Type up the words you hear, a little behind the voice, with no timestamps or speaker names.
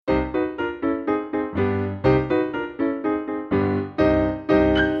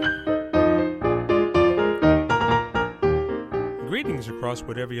across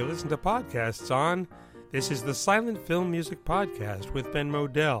whatever you listen to podcasts on. This is the Silent Film Music Podcast with Ben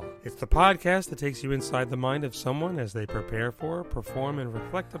Modell. It's the podcast that takes you inside the mind of someone as they prepare for, perform, and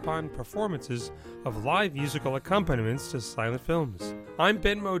reflect upon performances of live musical accompaniments to silent films. I'm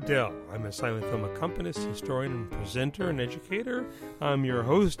Ben Modell. I'm a silent film accompanist, historian, and presenter and educator. I'm your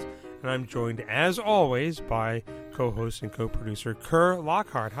host, and I'm joined, as always, by co-host and co-producer Kerr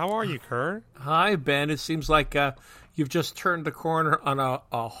Lockhart. How are you, Kerr? Hi, Ben. It seems like you've just turned the corner on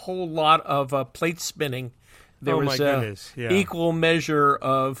a whole lot of plate spinning. There was equal measure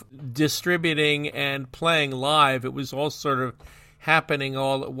of distributing and playing live. It was all sort of happening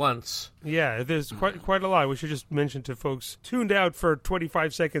all at once. Yeah, there's quite a lot. We should just mention to folks tuned out for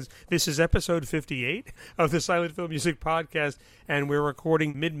 25 seconds. This is episode 58 of the Silent Film Music Podcast, and we're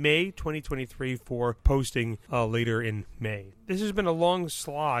recording mid-May 2023 for posting later in May. This has been a long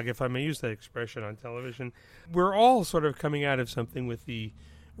slog, if I may use that expression on television. We're all sort of coming out of something with the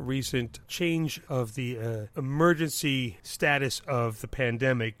recent change of the emergency status of the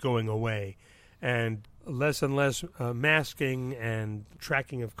pandemic going away, and less and less masking and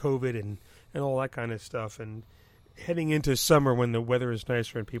tracking of COVID and all that kind of stuff, and heading into summer when the weather is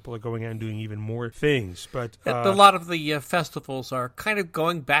nicer and people are going out and doing even more things. But a lot of the festivals are kind of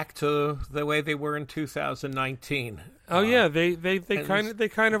going back to the way they were in 2019. Oh yeah, they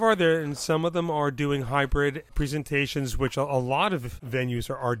kind of are there, and some of them are doing hybrid presentations, which a lot of venues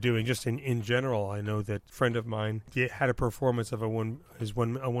are doing. Just in general, I know that a friend of mine had a performance of one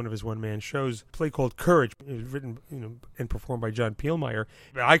of his one-man shows, a play called Courage. It was written and performed by John Pielmeyer.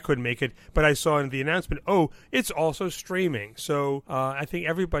 I couldn't make it, but I saw in the announcement, it's also streaming. So I think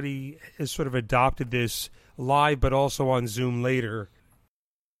everybody has sort of adopted this live, but also on Zoom later.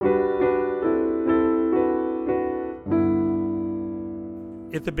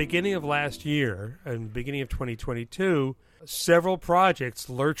 At the beginning of last year, and beginning of 2022, several projects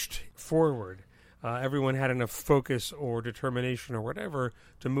lurched forward. Everyone had enough focus or determination or whatever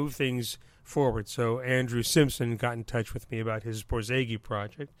to move things forward. So Andrew Simpson got in touch with me about his Borzage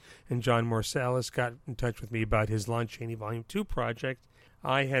project, and John Morsalis got in touch with me about his Lon Chaney Volume 2 project.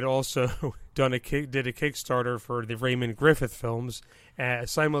 I had also did a Kickstarter for the Raymond Griffith films,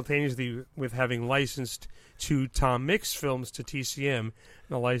 simultaneously with having licensed 2 Tom Mix films to TCM. And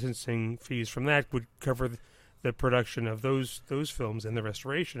the licensing fees from that would cover the production of those films and the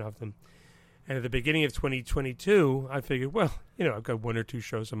restoration of them. And at the beginning of 2022, I figured, I've got 1 or 2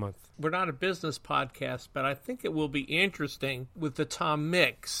 shows a month. We're not a business podcast, but I think it will be interesting with the Tom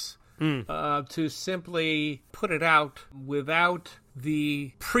Mix to simply put it out without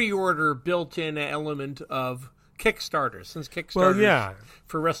the pre-order built-in element of Kickstarter, since Kickstarter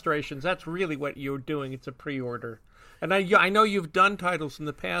for restorations, that's really what you're doing. It's a pre-order. And I know you've done titles in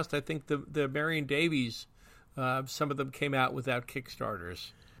the past. I think the Marion Davies, some of them came out without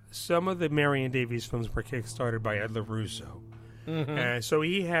Kickstarters. Some of the Marion Davies films were Kickstarted by Ed LaRusso. Mm-hmm. So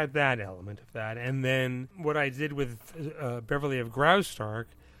he had that element of that. And then what I did with Beverly of Graustark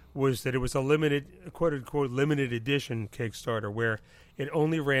was that it was a limited, quote-unquote, limited edition Kickstarter where it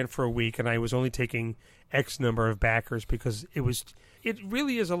only ran for a week, and I was only taking X number of backers because it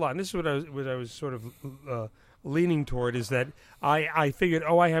really is a lot. And this is what I was sort of leaning toward, is that I figured,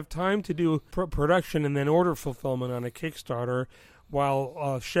 I have time to do production and then order fulfillment on a Kickstarter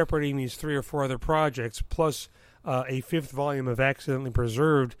while shepherding these 3 or 4 other projects, plus a 5th volume of Accidentally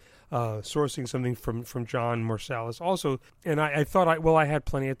Preserved, sourcing something from John Morsalis also. And I thought, I had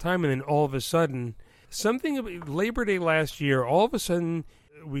plenty of time, and then all of a sudden, Labor Day last year, all of a sudden,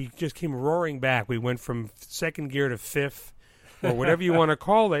 we just came roaring back. We went from 2nd gear to 5th, or whatever you want to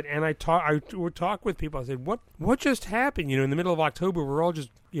call it, and I would talk with people. I said, what just happened? In the middle of October, we're all just,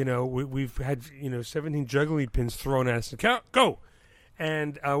 we've had, 17 juggling pins thrown at us. Go!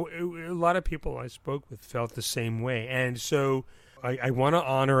 And a lot of people I spoke with felt the same way. And so I want to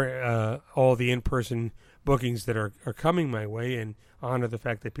honor all the in-person bookings that are coming my way, and honor the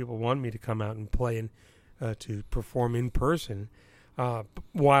fact that people want me to come out and play and to perform in person,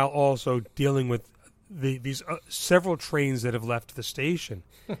 while also dealing with these several trains that have left the station.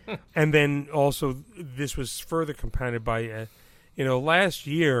 And then also this was further compounded by last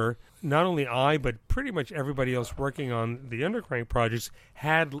year, not only I, but pretty much everybody else working on the Undercrank projects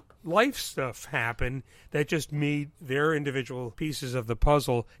had life stuff happen that just made their individual pieces of the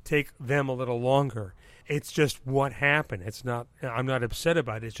puzzle take them a little longer. It's just what happened. I'm not upset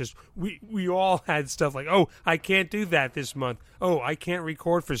about it. It's just we all had stuff like, I can't do that this month. I can't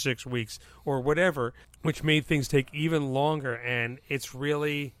record for 6 weeks or whatever, which made things take even longer. And it's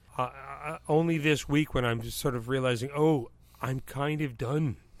really only this week when I'm just sort of realizing, I'm kind of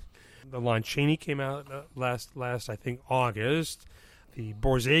done. The Lon Chaney came out last I think August. The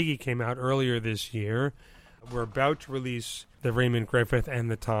Borzage came out earlier this year. We're about to release the Raymond Griffith and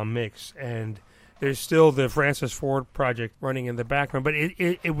the Tom Mix, and there's still the Francis Ford project running in the background. But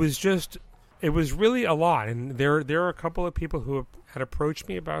it was really a lot, and there are a couple of people who had approached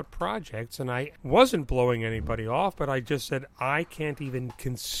me about projects, and I wasn't blowing anybody off, but I just said I can't even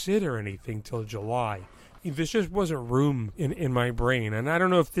consider anything till July. There just wasn't room in my brain, and I don't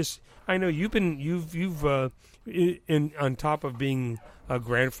know if this. I know you've on top of being a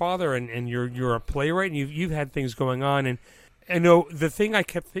grandfather, and you're a playwright, and you've had things going on, and I know the thing I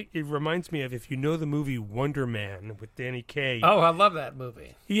kept it reminds me of, if you know the movie Wonder Man with Danny Kaye. Oh, I love that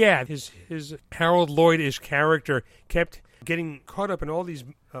movie. Yeah, his Harold Lloyd-ish character kept getting caught up in all these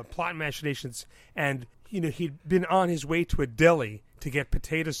plot machinations, and he'd been on his way to a deli to get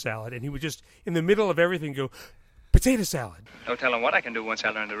potato salad, and he would just, in the middle of everything, go, potato salad. No telling what I can do once I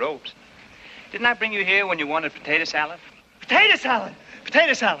learn the ropes. Didn't I bring you here when you wanted potato salad? Potato salad!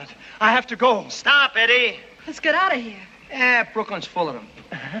 Potato salad! I have to go. Stop, Eddie! Let's get out of here. Brooklyn's full of them.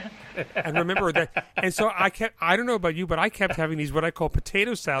 And remember that, and so I don't know about you, but I kept having these what I call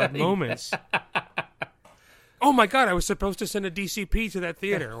potato salad moments. Oh my God, I was supposed to send a DCP to that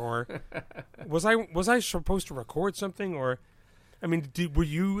theater, or was I supposed to record something, or I mean, were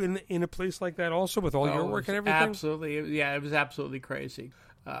you in a place like that also with all your work and everything? Absolutely, yeah, it was absolutely crazy.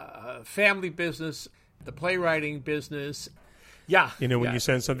 Family business, the playwriting business, yeah. When you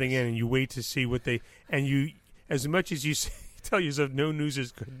send something in and you wait to see what as much as you tell yourself no news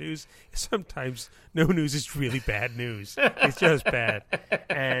is good news, sometimes no news is really bad news. It's just bad,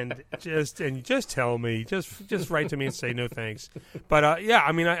 and just tell me, just write to me and say no thanks. But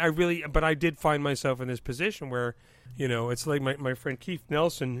I mean, I did find myself in this position where, it's like my friend Keith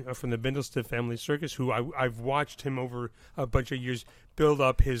Nelson from the Bindleston Family Circus, who I've watched him over a bunch of years build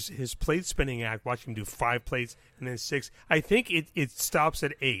up his plate spinning act, watch him do 5 plates and then 6. I think it stops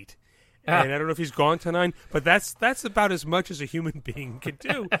at 8. And I don't know if he's gone to 9, but that's about as much as a human being can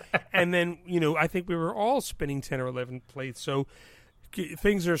do. And then, I think we were all spinning 10 or 11 plates. So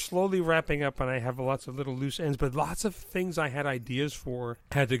things are slowly wrapping up, and I have lots of little loose ends. But lots of things I had ideas for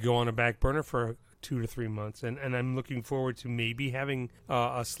had to go on a back burner for 2 to 3 months. And I'm looking forward to maybe having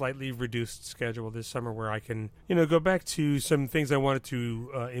a slightly reduced schedule this summer where I can, go back to some things I wanted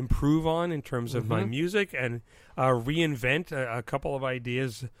to improve on in terms of my music, and reinvent a couple of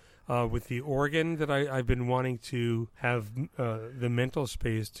ideas with the organ that I've been wanting to have the mental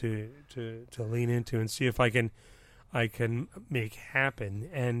space to lean into and see if I can make happen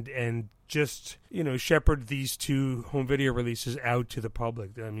and just shepherd these 2 home video releases out to the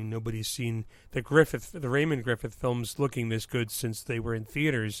public. I mean, nobody's seen the Raymond Griffith films looking this good since they were in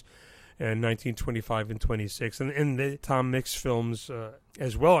theaters in 1925 and 26, and the Tom Mix films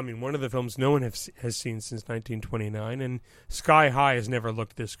as well. I mean, one of the films no one has seen since 1929, and Sky High has never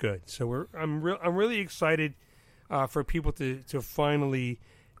looked this good. So I'm really excited for people to finally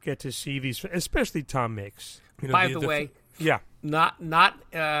get to see these, especially Tom Mix. By the way, yeah, not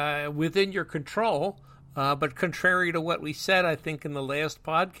within your control, but contrary to what we said, I think in the last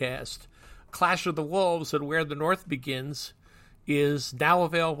podcast, Clash of the Wolves and Where the North Begins is now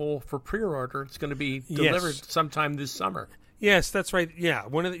available for pre-order. It's going to be delivered sometime this summer. Yes, that's right. Yeah,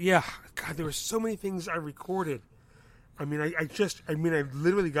 God, there were so many things I recorded. I mean, I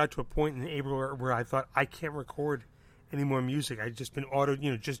literally got to a point in April where I thought I can't record any more music. I'd just been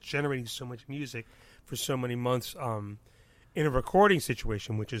just generating so much music for so many months in a recording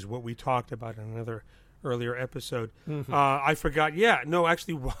situation, which is what we talked about in another earlier episode. Mm-hmm. I forgot. Yeah, no,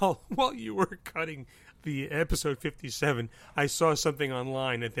 actually, while you were cutting the episode 57, I saw something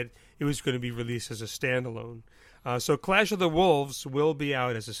online that it was going to be released as a standalone. So Clash of the Wolves will be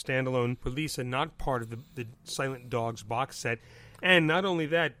out as a standalone release and not part of the Silent Dogs box set. And not only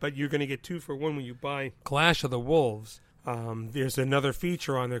that, but you're going to get 2 for 1 when you buy Clash of the Wolves. There's another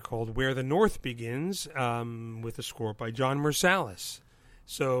feature on there called Where the North Begins, with a score by John Marsalis.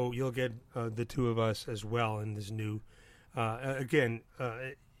 So you'll get the 2 of us as well in this new,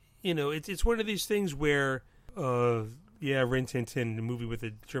 it's one of these things where, Rin Tin Tin, the movie with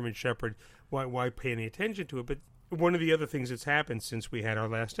the German Shepherd, why pay any attention to it? But one of the other things that's happened since we had our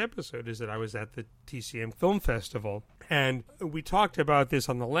last episode is that I was at the TCM Film Festival, and we talked about this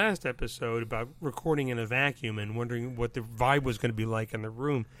on the last episode about recording in a vacuum and wondering what the vibe was going to be like in the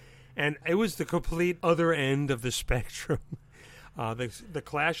room. And it was the complete other end of the spectrum. The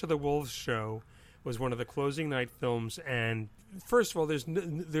Clash of the Wolves show was one of the closing night films, and first of all, there's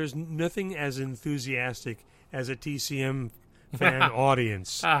nothing as enthusiastic as a TCM fan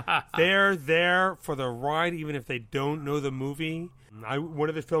audience. They're there for the ride, even if they don't know the movie. One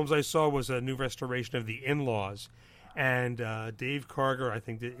of the films I saw was a new restoration of The In-Laws, And Dave Karger, I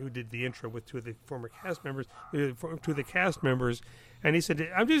think, who did the intro with two of the former cast members, and he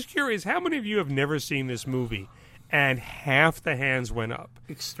said, "I'm just curious, how many of you have never seen this movie?" And half the hands went up.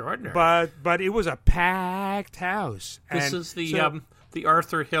 Extraordinary. But it was a packed house. This is the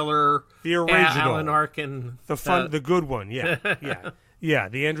Arthur Hiller, the original, Alan Arkin, the good one. Yeah, yeah,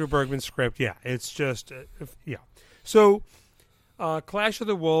 the Andrew Bergman script. Yeah, it's just yeah. So. Clash of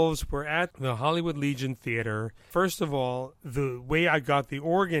the Wolves, we're at the Hollywood Legion Theater. First of all, the way I got the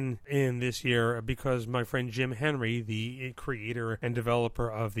organ in this year, because my friend Jim Henry, the creator and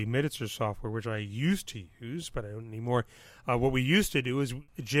developer of the Miditzer software, which I used to use, but I don't anymore, what we used to do is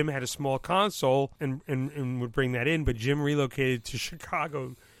Jim had a small console and would bring that in, but Jim relocated to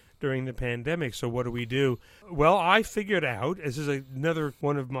Chicago during the pandemic. So what do? Well, I figured out, this is another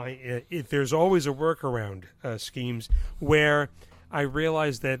one of my, there's always a workaround schemes, where I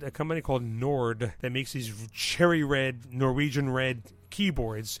realized that a company called Nord that makes these cherry red, Norwegian red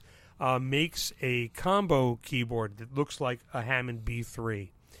keyboards makes a combo keyboard that looks like a Hammond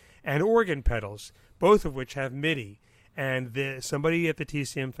B3 and organ pedals, both of which have MIDI. And somebody at the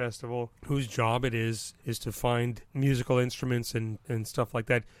TCM Festival, whose job it is to find musical instruments and stuff like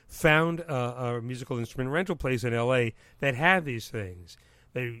that, found a musical instrument rental place in L.A. that had these things.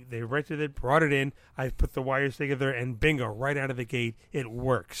 They rented it, brought it in. I put the wires together, and bingo, right out of the gate, it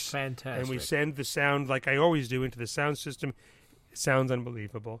works. Fantastic. And we send the sound, like I always do, into the sound system. It sounds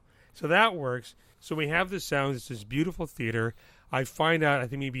unbelievable. So that works. So we have the sound. It's this beautiful theater. I find out, I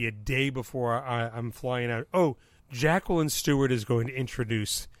think maybe a day before I'm flying out, Jacqueline Stewart is going to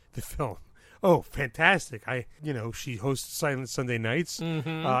introduce the film. Oh, fantastic! She hosts Silent Sunday Nights, and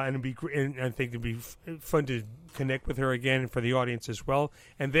I think it'd be fun to connect with her again for the audience as well.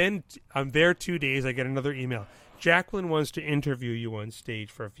 And then I'm there 2 days. I get another email. Jacqueline wants to interview you on stage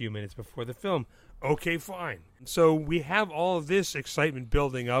for a few minutes before the film. Okay, fine. So we have all of this excitement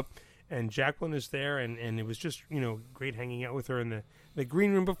building up, and Jacqueline is there, and it was just great hanging out with her in the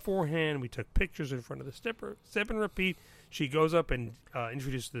green room beforehand. We took pictures in front of the step and repeat. She goes up and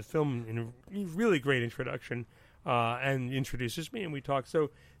introduces the film in a really great introduction, and introduces me, and we talk. So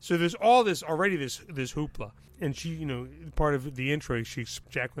there's all this already, this hoopla, and she, part of the intro,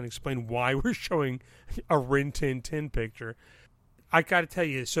 Jacqueline explained why we're showing a Rin Tin Tin picture. I got to tell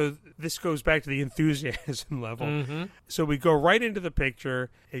you, so this goes back to the enthusiasm level. Mm-hmm. So we go right into the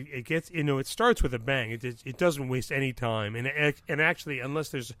picture. It gets, it starts with a bang. It doesn't waste any time, and actually, unless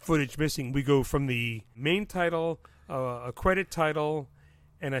there's footage missing, we go from the main title, a credit title,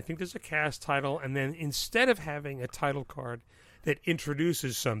 and I think there's a cast title, and then instead of having a title card that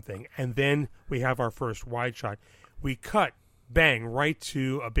introduces something, and then we have our first wide shot, we cut, bang, right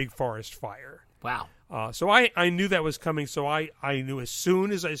to a big forest fire. Wow. So I knew that was coming, so I knew as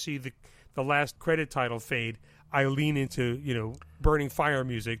soon as I see the last credit title fade, I lean into, burning fire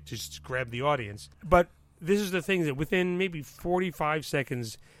music to just grab the audience. But this is the thing that within maybe 45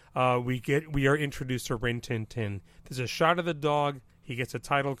 seconds, we are introduced to Rin Tin Tin. There's a shot of the dog. He gets a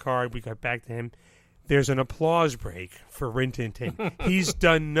title card. We got back to him. There's an applause break for Rin Tin Tin. He's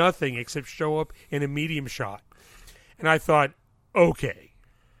done nothing except show up in a medium shot. And I thought, okay,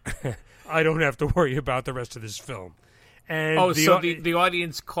 I don't have to worry about the rest of this film. And the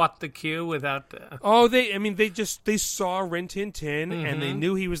audience caught the cue without... they saw Rin Tin Tin, and they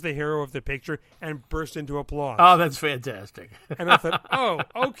knew he was the hero of the picture and burst into applause. Oh, that's fantastic. And I thought, oh,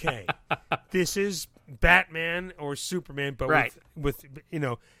 okay, this is Batman or Superman, but right. with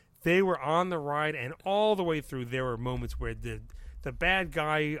they were on the ride, and all the way through there were moments where the bad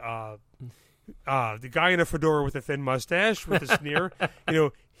guy, the guy in a fedora with a thin mustache with a sneer,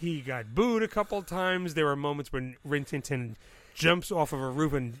 he got booed a couple of times. There were moments when Rin Tin Tin jumps off of a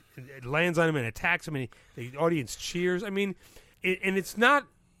roof and lands on him and attacks him, and the audience cheers. I mean, and it's not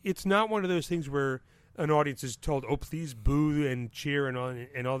one of those things where an audience is told, "Oh, please boo and cheer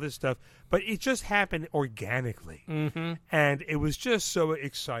and all this stuff," but it just happened organically, and it was just so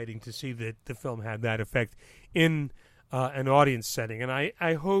exciting to see that the film had that effect in an audience setting. And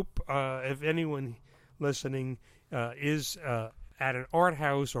I hope if anyone listening is at an art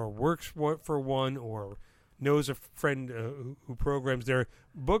house or works for one or knows a friend who programs there,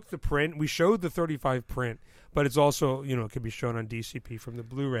 book the print. We showed the 35 print, but it's also, it can be shown on DCP from the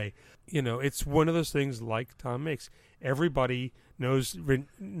Blu-ray. It's one of those things like Tom Mix. Everybody knows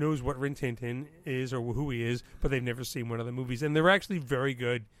what Rin Tin Tin is or who he is, but they've never seen one of the movies. And they're actually very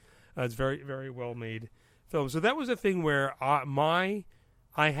good. It's very, very well made film. So that was a thing where I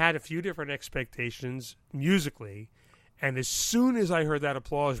had a few different expectations musically. And as soon as I heard that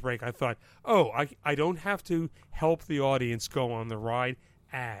applause break, I thought, I don't have to help the audience go on the ride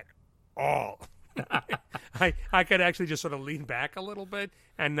at all. I could actually just sort of lean back a little bit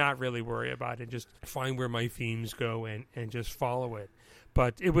and not really worry about it, just find where my themes go and just follow it.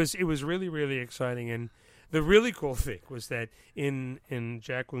 But it was really, really exciting. And the really cool thing was that in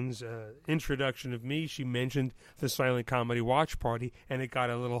Jacqueline's introduction of me, she mentioned the silent comedy watch party, and it got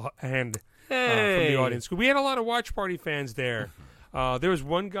a little hand from the audience. We had a lot of watch party fans there. There was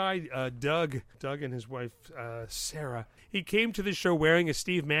one guy, Doug and his wife, Sarah. He came to the show wearing a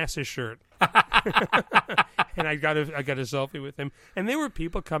Steve Massa shirt. And I got a selfie with him. And there were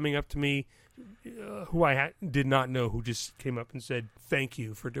people coming up to me who I did not know, who just came up and said, "Thank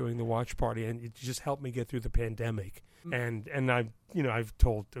you for doing the watch party, and it just helped me get through the pandemic." And I've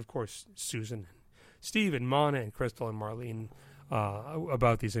told, of course, Susan, and Steve, and Mana, and Crystal, and Marlene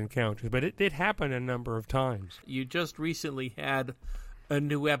about these encounters. But it did happen a number of times. You just recently had a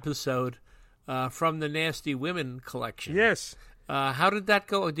new episode from the Nasty Women collection. Yes. How did that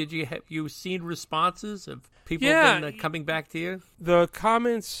go? Did you seen responses of people been, coming back to you? The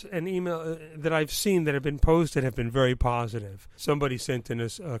comments and email that I've seen that have been posted have been very positive. Somebody sent in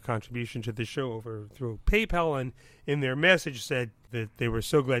a contribution to the show over through PayPal, and in their message said that they were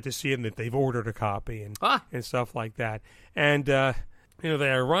so glad to see him that they've ordered a copy and stuff like that. And the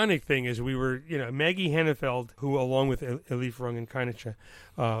ironic thing is we were, Maggie Hennefeld, who along with Elif Rung and Kainicha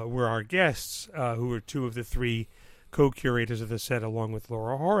were our guests, who were two of the three co-curators of the set, along with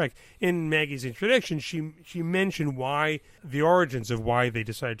Laura Horek. In Maggie's introduction, she mentioned the origins of why they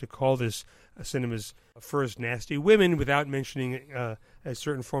decided to call this cinema's first Nasty Women without mentioning a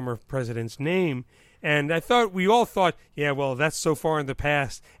certain former president's name. And we all thought, yeah, well, that's so far in the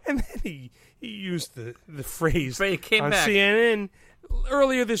past. And then he used the phrase on CNN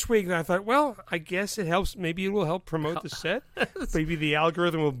earlier this week, and I thought, well, I guess it helps. Maybe it will help promote the set. Maybe the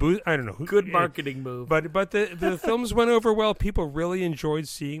algorithm will boost. I don't know. Good marketing move. But the films went over well. People really enjoyed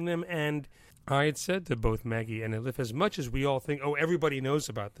seeing them, and I had said to both Maggie and Elif, as much as we all think, everybody knows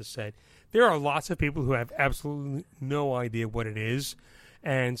about the set, there are lots of people who have absolutely no idea what it is,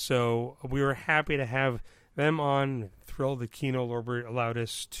 and so we were happy to have them on. Thrilled that Kino Lorber allowed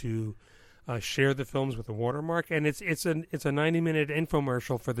us to share the films with a watermark, and it's a 90-minute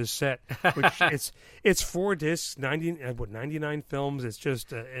infomercial for this set, which it's 4 discs, 99 films. It's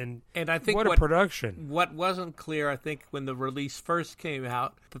just and I think what a production. What wasn't clear, I think, when the release first came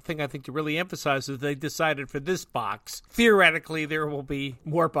out, the thing I think to really emphasize is they decided for this box, theoretically there will be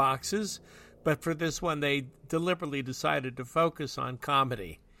more boxes, but for this one they deliberately decided to focus on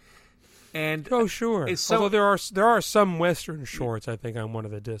comedy. And sure. Although there are some Western shorts, I think, on one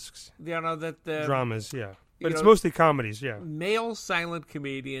of the discs. Dramas, yeah, but it's mostly comedies, yeah. Male silent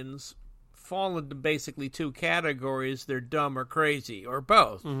comedians fall into basically 2 categories: they're dumb or crazy, or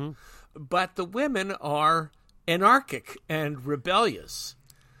both. Mm-hmm. But the women are anarchic and rebellious,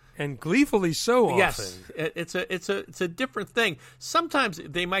 and gleefully so. Yes, it's a different thing. Sometimes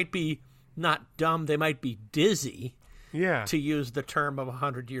they might be not dumb; they might be dizzy. Yeah. To use the term of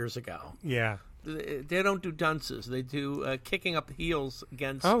 100 years ago. Yeah. They don't do dunces. They do kicking up heels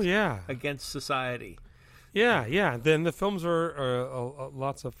against society. Yeah, yeah. Then the films are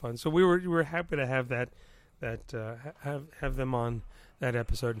lots of fun. So we were happy to have have them on that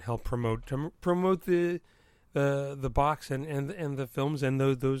episode and help promote the box and the films and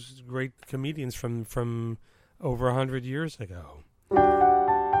those great comedians from over 100 years ago.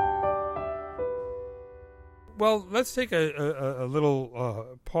 Well, let's take a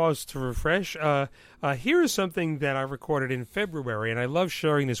little pause to refresh. Here is something that I recorded in February, and I love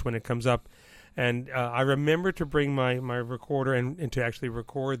sharing this when it comes up. And I remember to bring my recorder and to actually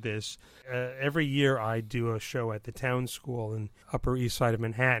record this. Every year I do a show at the town school in Upper East Side of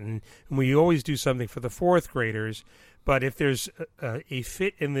Manhattan, and we always do something for the 4th graders. But if there's a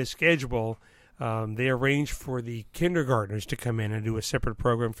fit in the schedule, they arrange for the kindergartners to come in and do a separate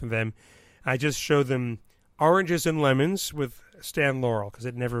program for them. I just show them Oranges and Lemons with Stan Laurel, because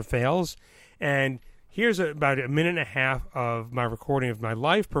it never fails. And here's about a minute and a half of my recording of my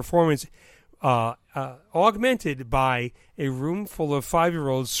live performance, augmented by a room full of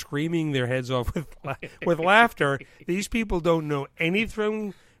 5-year-olds screaming their heads off with laughter. These people don't know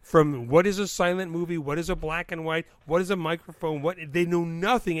anything from what is a silent movie, what is a black and white, what is a microphone. They know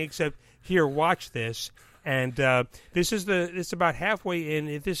nothing except, here, watch this. And it's about halfway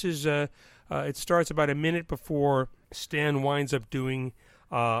in. This is it starts about a minute before Stan winds up doing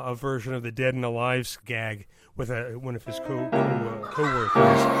a version of the Dead and Alive gag with one of his co-workers.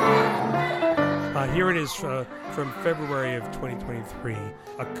 Here it is from February of 2023.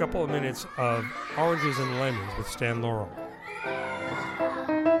 A couple of minutes of Oranges and Lemons with Stan Laurel.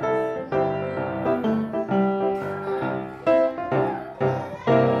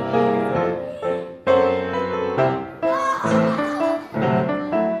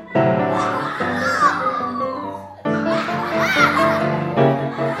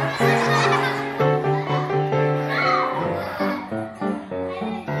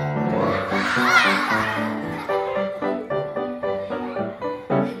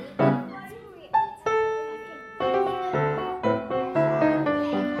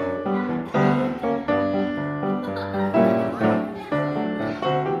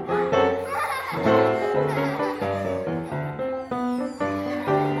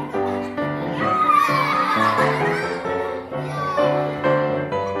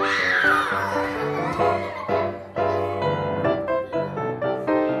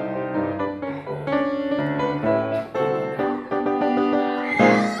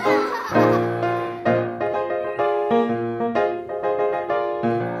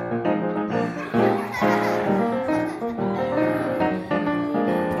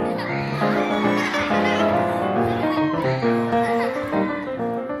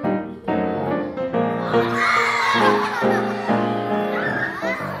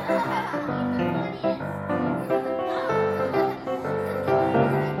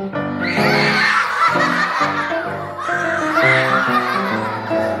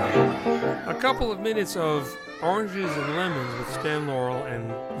 couple of minutes of Oranges and Lemons with Stan Laurel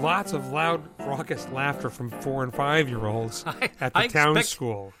and lots of loud, raucous laughter from 4 and 5-year-olds at the town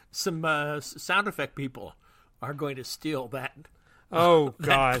school. Some sound effect people are going to steal that. Oh, that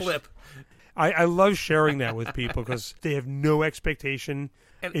gosh. clip. I love sharing that with people because they have no expectation.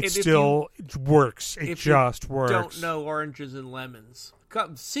 It if still works. It just works. Don't know Oranges and Lemons.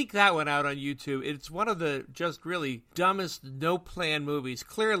 Seek that one out on YouTube. It's one of the just really dumbest no-plan movies.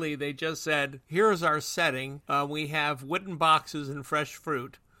 Clearly, they just said, here's our setting. We have wooden boxes and fresh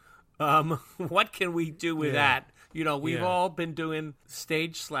fruit. What can we do with that? You know, we've all been doing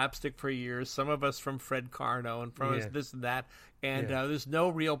stage slapstick for years, some of us from Fred Carno and from us this and that, and there's no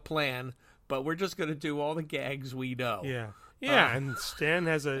real plan, but we're just going to do all the gags we know. Yeah, and Stan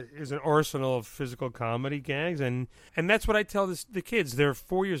is an arsenal of physical comedy gags, and that's what I tell the kids. They're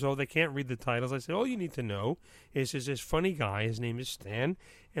 4 years old. They can't read the titles. I say, all you need to know is there's this funny guy. His name is Stan.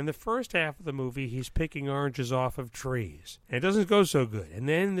 And the first half of the movie, he's picking oranges off of trees. And it doesn't go so good. And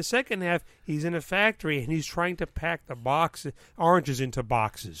then the second half, he's in a factory, and he's trying to pack the oranges into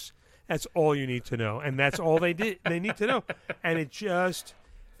boxes. That's all you need to know. And that's all they need to know. And it just,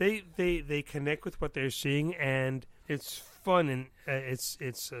 they connect with what they're seeing, and it's fun, and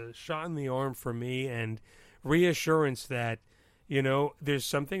it's a shot in the arm for me, and reassurance that, you know, there's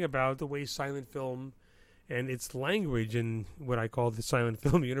something about the way silent film and its language in what I call the silent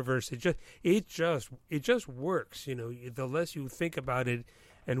film universe, it just works. You know, the less you think about it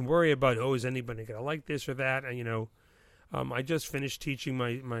and worry about, is anybody going to like this or that? And, you know, I just finished teaching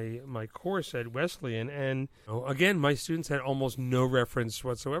my course at Wesleyan, and again, my students had almost no reference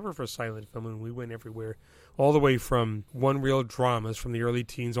whatsoever for silent film, and we went everywhere, all the way from one-reel dramas from the early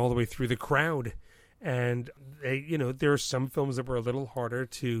teens all the way through The Crowd. And there are some films that were a little harder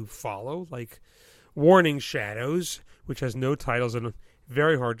to follow, like Warning Shadows, which has no titles and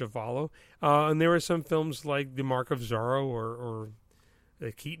very hard to follow. And there were some films like The Mark of Zorro or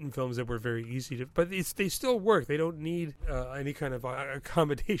the Keaton films that were very easy to, but they still work. They don't need any kind of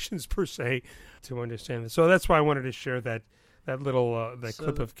accommodations per se to understand it. So that's why I wanted to share that little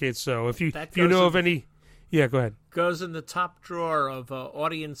clip of kids. So if you know of any, go ahead. Goes in the top drawer of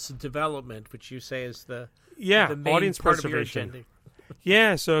audience development, which you say is the main audience part preservation. of your agenda.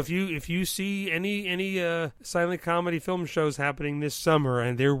 Yeah, so if you see any silent comedy film shows happening this summer,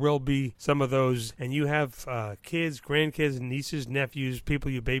 and there will be some of those, and you have kids, grandkids, nieces, nephews,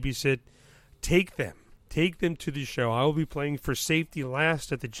 people you babysit, take them to the show. I will be playing For Safety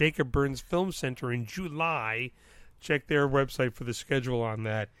Last at the Jacob Burns Film Center in July. Check their website for the schedule on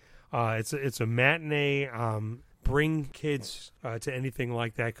that. It's a matinee. Bring kids to anything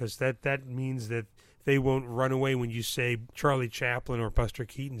like that, because that means that they won't run away when you say Charlie Chaplin or Buster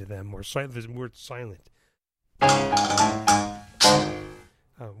Keaton to them, or the word silent.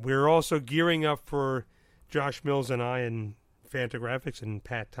 We're also gearing up for Josh Mills and I and Fantagraphics and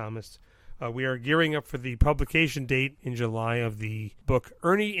Pat Thomas. We are gearing up for the publication date in July of the book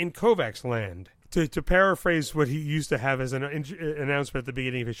Ernie in Kovacs Land. To paraphrase what he used to have as an announcement at the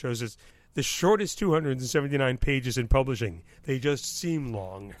beginning of his shows, is the shortest 279 pages in publishing. They just seem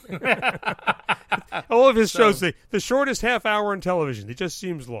long. All of his shows, the shortest half hour in television. It just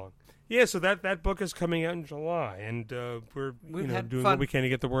seems long. Yeah, so that book is coming out in July, and we're doing what we can to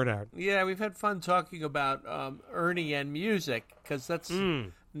get the word out. Yeah, we've had fun talking about Ernie and music, because that's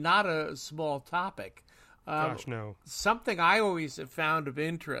not a small topic. Gosh, no. Something I always have found of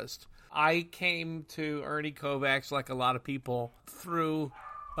interest. I came to Ernie Kovacs, like a lot of people, through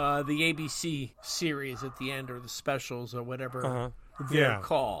the ABC series at the end, or the specials, or whatever they're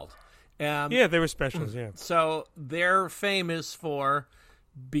called. They were specials, yeah. So they're famous for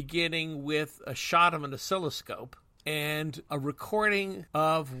beginning with a shot of an oscilloscope and a recording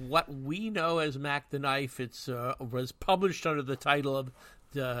of what we know as Mac the Knife. It was published under the title of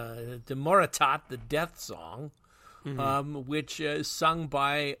the Moritat, the Death Song. Which is sung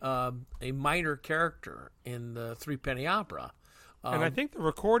by a minor character in the Threepenny Opera. And I think the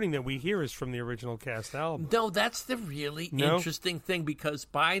recording that we hear is from the original cast album. No, that's the really interesting thing, because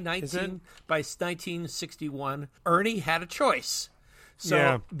by 1961, Ernie had a choice.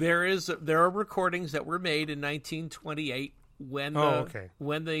 So there are recordings that were made in 1928 when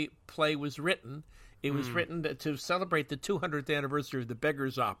the play was written. It was written to celebrate the 200th anniversary of the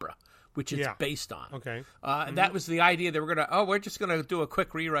Beggar's Opera, which it's based on. Okay. And that was the idea. They were going to, we're just going to do a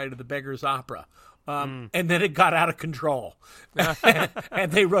quick rewrite of the Beggar's Opera. And then it got out of control.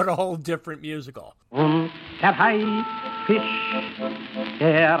 And they wrote a whole different musical. Und der Haifisch,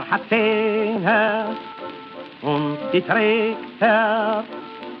 der hat Zähne und die trägt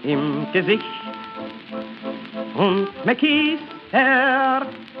im Gesicht. Und Mäkis, der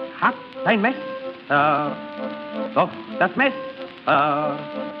hat ein Messer doch das Messer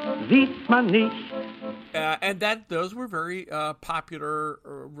sieht man nicht. And those were very popular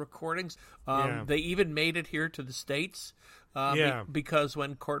recordings. They even made it here to the States because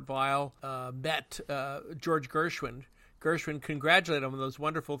when Kurt Weill met George Gershwin congratulated him on those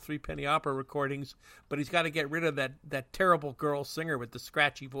wonderful Threepenny Opera recordings, but he's got to get rid of that terrible girl singer with the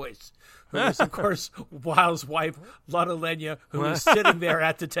scratchy voice, who was, of course, Weill's wife, Lotte Lenya, who was sitting there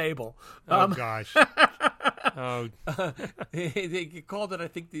at the table. Gosh. Oh. They called it, I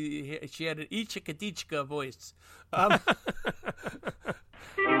think, she had an Ichikadichka voice. Meine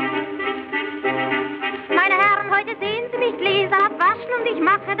Herren, heute sehen Sie mich Gläser abwaschen und ich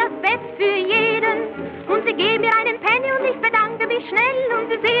mache das Bett für jeden. Und Sie geben mir einen Penny und ich bedanke mich schnell. Und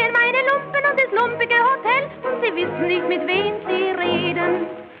Sie sehen meine Lumpen und das lumpige Hotel. Und Sie wissen nicht, mit wem Sie reden.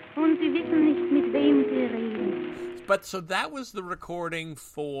 Und Sie wissen nicht, mit wem Sie reden. But so that was the recording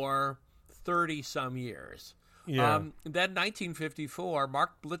for 30-some years. Yeah. Then 1954,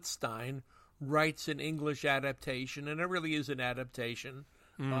 Mark Blitzstein writes an English adaptation, and it really is an adaptation.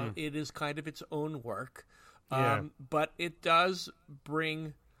 It is kind of its own work. But it does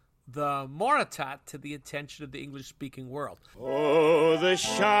bring the Moratat to the attention of the English-speaking world. Oh, the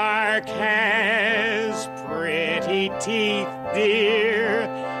shark has pretty teeth, dear,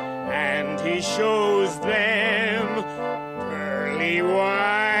 and he shows them pearly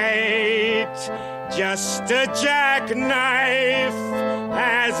white. Just a jackknife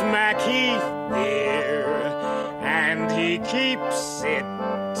has Macheath, dear, and he keeps it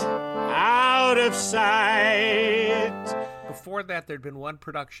out of sight. Before that, there'd been one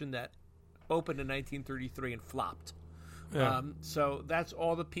production that opened in 1933 and flopped. So that's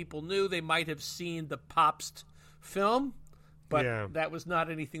all the people knew. They might have seen the Pabst film, but that was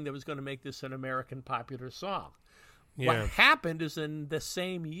not anything that was going to make this an American popular song. What happened is in the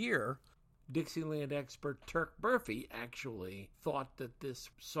same year, Dixieland expert Turk Murphy actually thought that this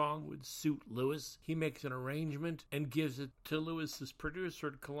song would suit Lewis. He makes an arrangement and gives it to Lewis's producer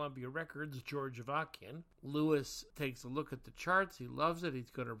at Columbia Records, George Avakian. Lewis takes a look at the charts. He loves it. He's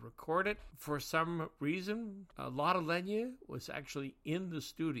going to record it. For some reason, Lotte Lenya was actually in the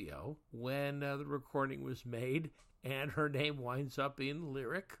studio when the recording was made, and her name winds up in the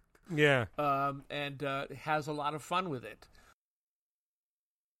lyric. Yeah. And has a lot of fun with it.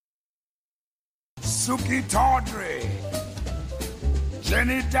 Suki Tawdry,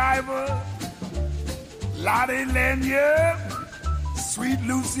 Jenny Diver, Lotte Lenya, Sweet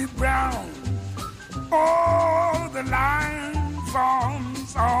Lucy Brown. Oh, the line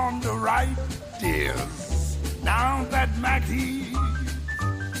forms on the right, dears. Now that Mackie's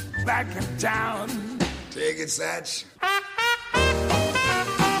back in town. Take it, Satch.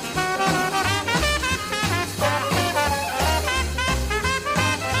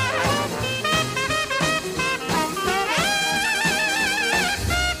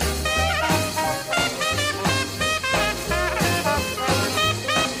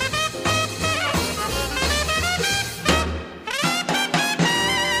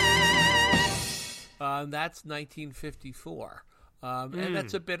 That's 1954. And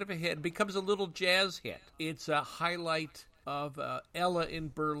that's a bit of a hit. It becomes a little jazz hit. It's a highlight of Ella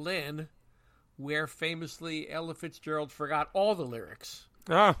in Berlin, where famously Ella Fitzgerald forgot all the lyrics.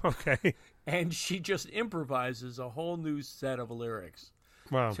 Oh, okay. And she just improvises a whole new set of lyrics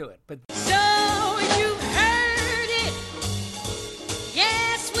to it. But so you heard it.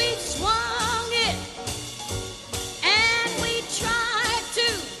 Yes, we swung it. And we tried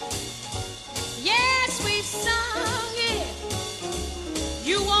to. Yes, we sung it.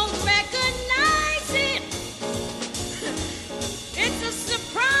 You won't recognize it. It's a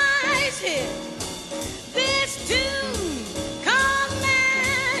surprise hit. This tune come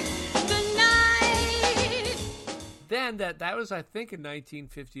back tonight. then that was, I think, in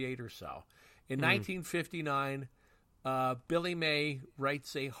 1958 or so. In 1959, Billy May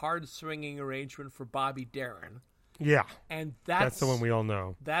writes a hard-swinging arrangement for Bobby Darin. Yeah. And that's the one we all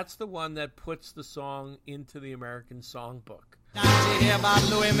know. That's the one that puts the song into the American Songbook. Now you hear about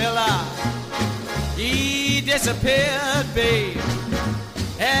Louis Miller? He disappeared, babe,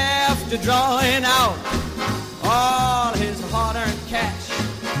 after drawing out all his hard-earned cash.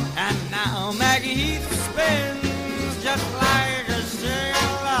 And now Maggie Heath spins just like a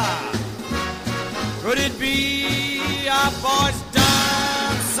sailor. Could it be our boy's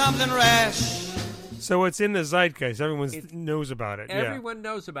done something rash? So it's in the zeitgeist. Everyone knows about it. Everyone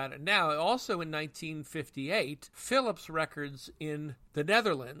knows about it. Now, also in 1958, Philips Records in the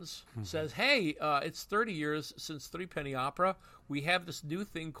Netherlands says, hey, it's 30 years since Threepenny Opera. We have this new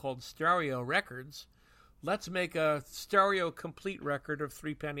thing called stereo records. let's make a stereo complete record of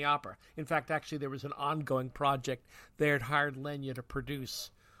Three Penny Opera. In fact, actually, there was an ongoing project. They had hired Lenya to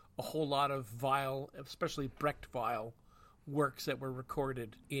produce a whole lot of Weill, especially Brecht Weill, works that were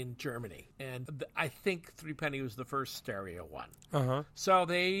recorded in Germany. And I think Three Penny was the first stereo one. Uh-huh. So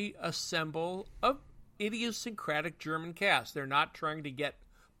they assemble a idiosyncratic German cast. They're not trying to get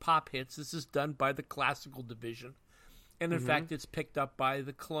pop hits. This is done by the classical division. And in fact, it's picked up by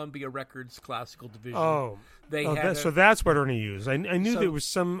the Columbia Records classical division. Oh, they so that's what Ernie used. I knew there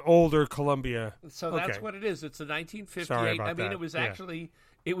was some older Columbia. So that's what it is. It's a 1958. Sorry about I mean, that.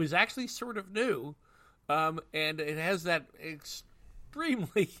 it was actually sort of new, and it has that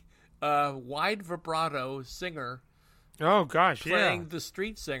extremely wide vibrato singer. Oh gosh, playing the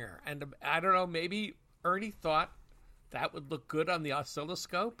street singer, and I don't know, maybe Ernie thought that would look good on the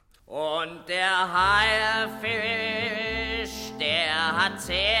oscilloscope. Und der Haifisch, der hat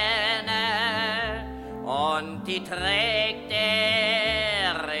Zähne und die trägt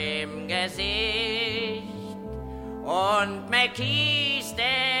er im Gesicht. Und McKees,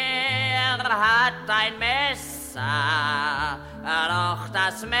 der hat ein Messer, doch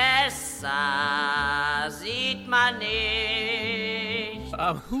das Messer sieht man nicht.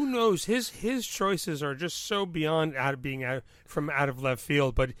 Who knows? His choices are just so beyond being out of left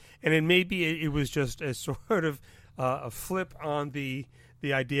field. But it maybe it was just a sort of a flip on the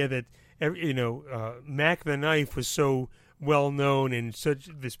idea that Mac the Knife was so well known and such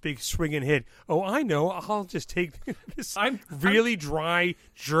this big swinging hit. Oh, I know. I'll just take this really dry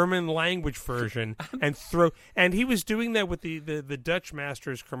German language version and throw. And he was doing that with the Dutch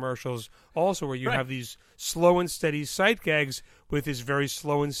Masters commercials also, where you have these slow and steady sight gags with this very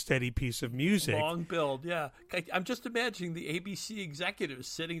slow and steady piece of music. Long build, yeah. I'm just imagining the ABC executives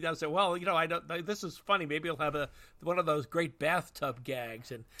sitting down and say, well, I don't. This is funny. Maybe I'll have one of those great bathtub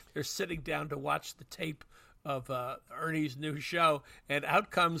gags, and they're sitting down to watch the tape of Ernie's new show, and out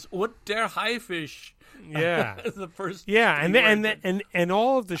comes "Und der Haifisch." Yeah, the first. Yeah, and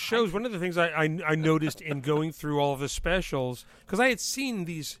all of the shows. One of the things I noticed in going through all of the specials, because I had seen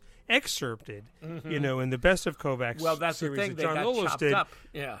these excerpted, in the Best of Kovacs. Well, that's series the thing. that John They got Lillis chopped did. up.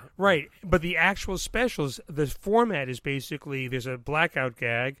 Yeah, right. But the actual specials, the format is basically there's a blackout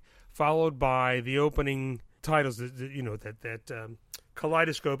gag followed by the opening titles. That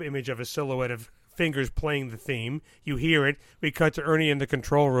kaleidoscope image of a silhouette of fingers playing the theme. You hear it. We cut to Ernie in the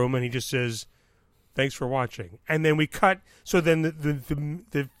control room, and he just says, "Thanks for watching." And then we cut. So then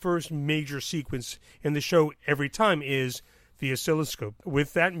the first major sequence in the show every time is the oscilloscope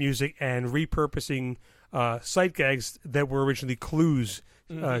with that music and repurposing sight gags that were originally clues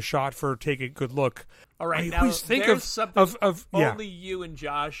shot for "Take a Good Look." All right, I always think of only you and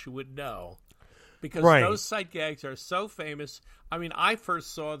Josh would know, because those sight gags are so famous. I mean, I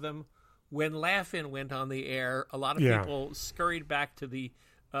first saw them when Laugh-In went on the air. A lot of people scurried back to the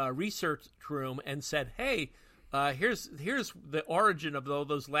research room and said, "Hey, here's the origin of all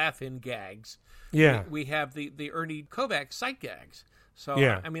those Laugh-In gags." Yeah, we have the Ernie Kovacs sight gags. So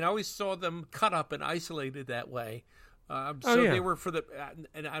I mean, I always saw them cut up and isolated that way. They were for the,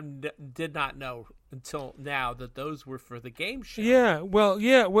 and I did not know until now that those were for the game show.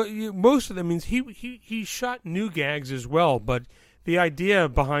 Most of them means he shot new gags as well, but the idea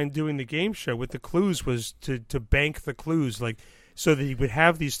behind doing the game show with the clues was to bank the clues, like so that he would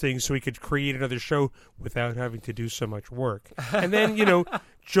have these things so he could create another show without having to do so much work. And then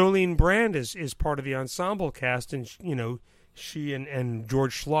Jolene Brand is part of the ensemble cast, and she and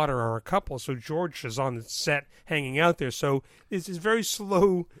George Schlatter are a couple, so George is on the set hanging out there. So it's this very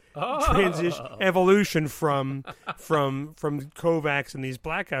slow evolution from Kovacs and these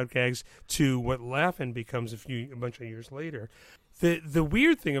blackout gags to what Laugh-In becomes a bunch of years later. The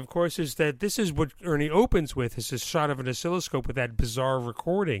weird thing, of course, is that this is what Ernie opens with, is this shot of an oscilloscope with that bizarre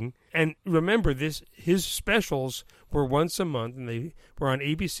recording. And remember, his specials were once a month, and they were on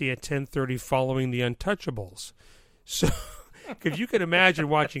ABC at 10:30 following The Untouchables. So if you could imagine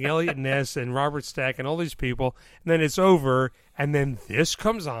watching Elliot Ness and Robert Stack and all these people, and then it's over, and then this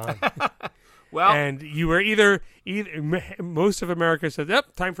comes on. Well, and you were either most of America said,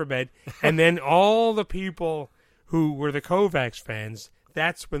 "Yep, time for bed," and then all the people who were the Kovacs fans,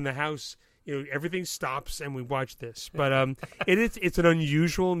 that's when the house, everything stops and we watch this. But it's an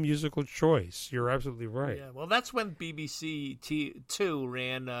unusual musical choice. You're absolutely right. Yeah, well, that's when BBC Two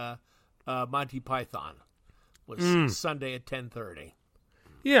ran Monty Python. Was Sunday at 10:30.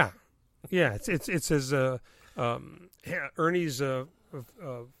 Yeah. It's as Ernie's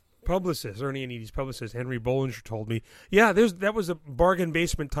publicist, Ernie and Edie's publicist, Henry Bollinger, told me. Yeah, that was a bargain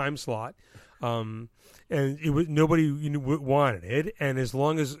basement time slot. And it was nobody wanted it, and as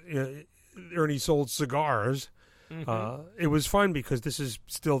long as Ernie sold cigars. It was fun because this is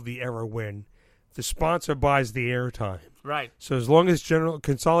still the era when the sponsor buys the airtime. Right. So as long as General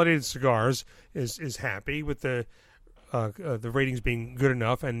Consolidated Cigars is happy with the ratings being good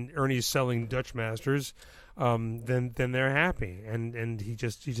enough, and Ernie's selling Dutch Masters, then they're happy. And he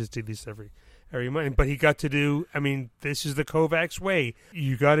just did this every month. But he got to do. I mean, this is the Kovacs way.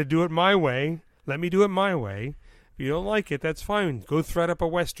 You got to do it my way. Let me do it my way. If you don't like it, that's fine. Go thread up a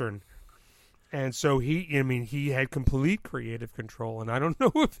Western. And so he had complete creative control, and I don't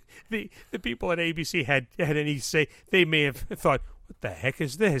know if the people at ABC had any say. They may have thought, "What the heck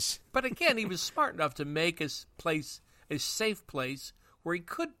is this?" But again, he was smart enough to make his place a safe place where he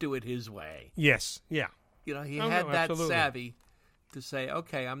could do it his way. Yes, yeah. He had that savvy to say,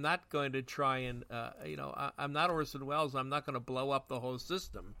 "Okay, I'm not going to try and I'm not Orson Welles. I'm not going to blow up the whole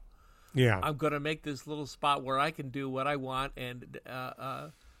system. Yeah, I'm going to make this little spot where I can do what I want and."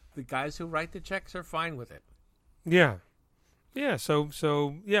 The guys who write the checks are fine with it. Yeah.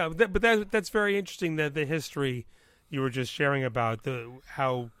 So yeah. That's very interesting. That the history you were just sharing about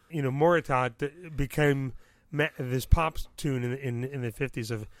how Moritat became this pop tune in the 50s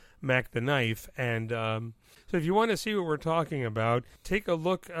of Mac the Knife, and so if you want to see what we're talking about, take a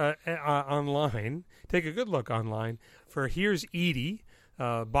look online. Take a good look online for Here's Edie,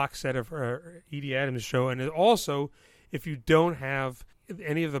 box set of Edie Adams show, and also if you don't have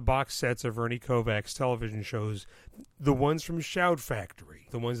any of the box sets of Ernie Kovacs television shows, the ones from Shout Factory,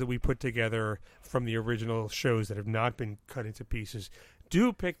 the ones that we put together from the original shows that have not been cut into pieces,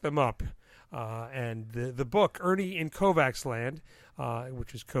 do pick them up. And the book, Ernie in Kovacs Land,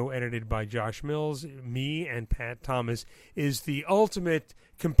 which is co-edited by Josh Mills, me, and Pat Thomas, is the ultimate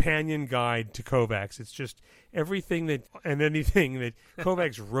companion guide to Kovacs. It's just everything anything that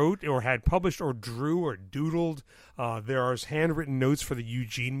Kovacs wrote or had published or drew or doodled. There are handwritten notes for the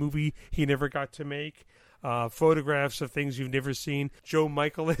Eugene movie he never got to make. Photographs of things you've never seen. Joe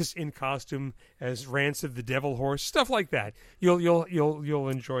Michaelis in costume as Rancid the Devil Horse, stuff like that. You'll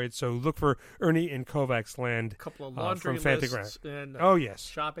enjoy it. So look for Ernie in Kovacs Land. A couple of laundry from lists and yes,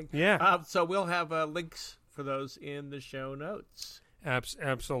 shopping. Yeah. So we'll have links for those in the show notes.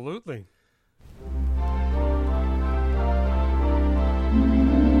 Absolutely.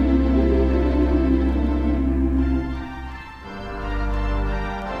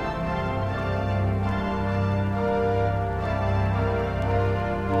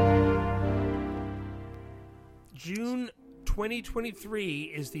 June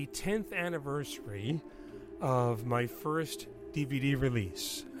 2023 is the 10th anniversary of my first DVD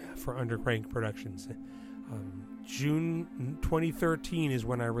release for Undercrank Productions. June 2013 is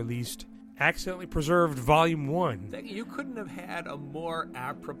when I released Accidentally Preserved Volume 1. You couldn't have had a more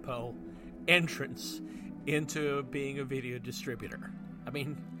apropos entrance into being a video distributor. I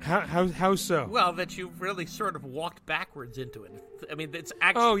mean... How so? Well, that you really sort of walked backwards into it. I mean, it's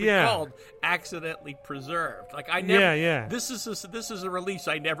actually called Accidentally Preserved. Like, I never... Yeah. This is a release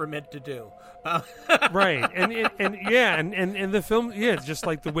I never meant to do. Right. And the film, just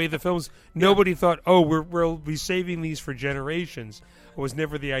like the way the films, nobody thought, we'll be saving these for generations. It was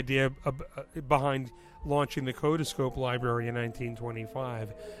never the idea behind launching the Codoscope library in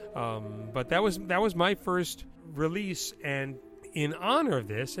 1925. But that was my first release, and in honor of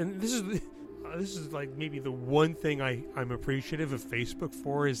this, and this is like maybe the one thing I'm appreciative of Facebook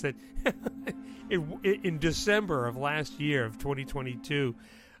for, is that in December of last year, of 2022,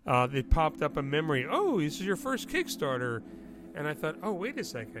 it popped up a memory. Oh, this is your first Kickstarter, and I thought, oh, wait a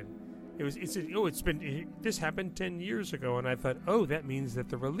second, this happened 10 years ago, and I thought, oh, that means that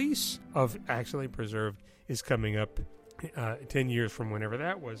the release of Accidentally Preserved is coming up 10 years from whenever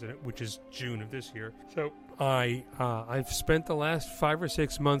that was, which is June of this year. So I've spent the last 5 or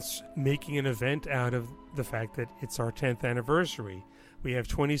 6 months making an event out of the fact that it's our 10th anniversary. We have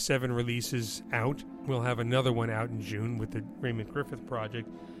 27 releases out. We'll have another one out in June with the Raymond Griffith Project,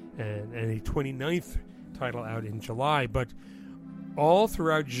 and a 29th title out in July. But all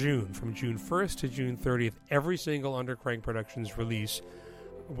throughout June, from June 1st to June 30th, every single Undercrank Productions release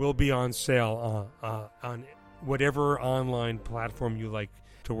will be on sale on whatever online platform you like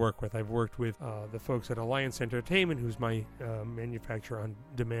to work with. I've worked with the folks at Alliance Entertainment, who's my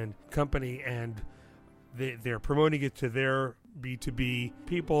manufacturer-on-demand company, and they're promoting it to their B2B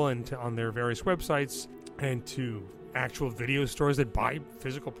people and on their various websites, and to actual video stores that buy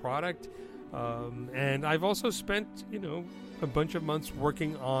physical product. And I've also spent, a bunch of months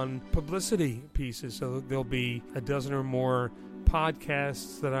working on publicity pieces. So there'll be a dozen or more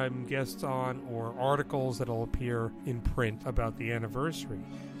podcasts that I'm guests on, or articles that'll appear in print about the anniversary.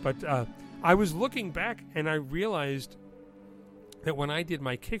 But I was looking back, and I realized that when I did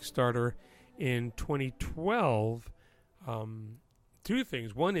my Kickstarter in 2012, two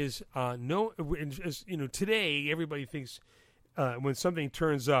things. One is, today everybody thinks when something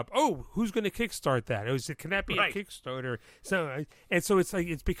turns up, oh, who's going to kickstart that? Can that be a Kickstarter? So it's like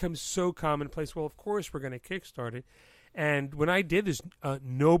it's become so commonplace. Well, of course we're going to kickstart it. And when I did this,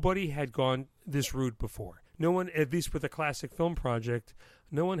 nobody had gone this route before. No one, at least with a classic film project,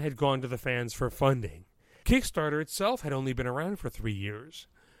 no one had gone to the fans for funding. Kickstarter itself had only been around for 3 years.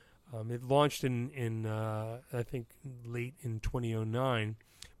 It launched in I think late in 2009,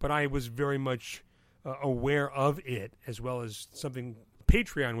 but I was very much aware of it, as well as something.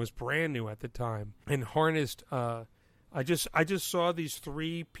 Patreon was brand new at the time, and harnessed. I just saw these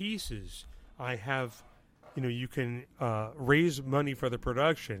 3 pieces. I have, you can raise money for the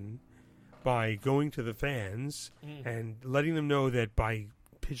production by going to the fans and letting them know that by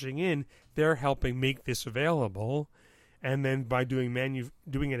pitching in, they're helping make this available. And then by doing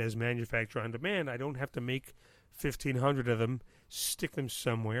it as manufacture on demand, I don't have to make 1,500 of them, stick them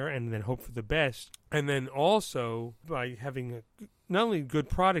somewhere, and then hope for the best. And then also by having not only a good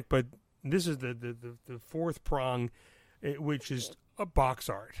product, but this is the fourth prong, which is a box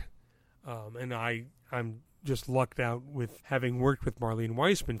art. And I'm just lucked out with having worked with Marlene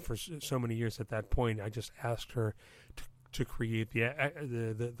Weissman for so many years at that point. I just asked her to create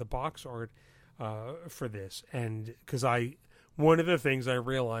the box art for this, and because one of the things I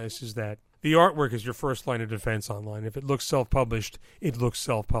realized is that the artwork is your first line of defense online. If it looks self-published, it looks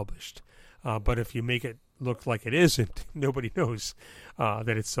self-published. But if you make it look like it isn't, nobody knows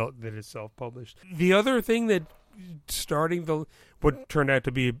that it's self-published. The other thing that starting what turned out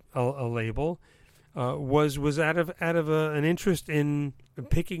to be a label was out of an interest in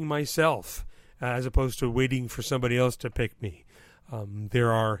picking myself, as opposed to waiting for somebody else to pick me.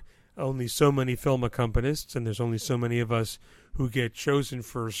 There are only so many film accompanists, and there's only so many of us who get chosen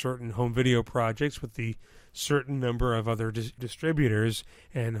for certain home video projects with the certain number of other distributors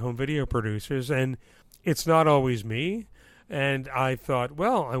and home video producers, and it's not always me. And I thought,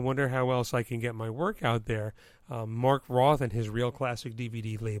 well, I wonder how else I can get my work out there. Mark Roth and his Real Classic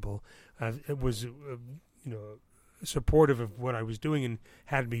DVD label was supportive of what I was doing and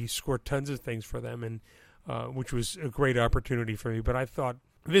had me score tons of things for them, and which was a great opportunity for me. But I thought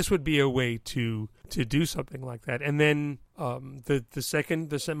this would be a way to do something like that. And then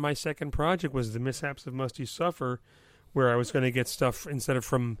my second project was The Mishaps of Musty Suffer, where I was going to get stuff instead of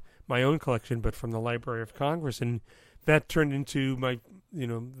from my own collection, but from the Library of Congress, and that turned into my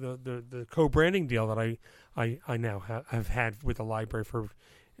the co-branding deal that I now have had with the library for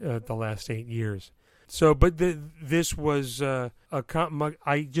the last 8 years. So, but this was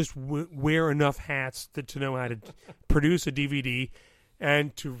I just wear enough hats to know how to produce a DVD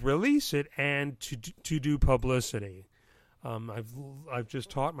and to release it and to do publicity. I've just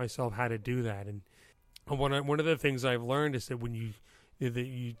taught myself how to do that, and one of the things I've learned is that when you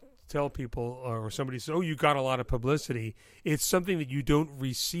tell people or somebody says, "Oh, you got a lot of publicity," it's something that you don't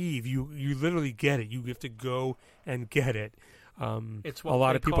receive. You literally get it. You have to go and get it. It's what a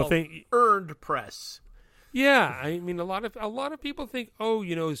lot of people think earned press. Yeah, I mean, a lot of people think, oh,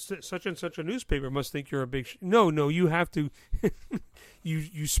 such and such a newspaper must think you're a big. No, you have to.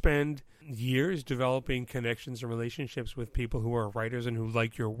 You spend years developing connections and relationships with people who are writers and who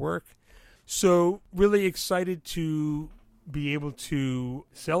like your work. So, really excited to be able to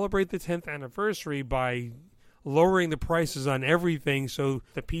celebrate the 10th anniversary by lowering the prices on everything, so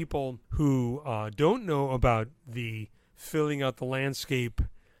the people who don't know about the filling out the landscape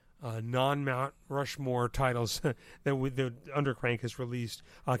non-Mount Rushmore titles that the Undercrank has released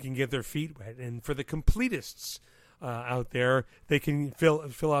can get their feet wet. And for the completists out there, they can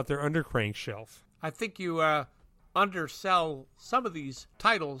fill out their Undercrank shelf. I think you undersell some of these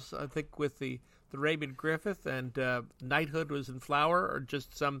titles. I think with the Raymond Griffith and Knighthood was in Flower, or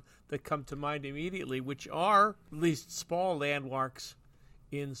just some that come to mind immediately, which are at least small landmarks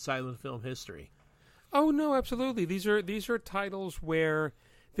in silent film history. Oh no, absolutely. These are titles where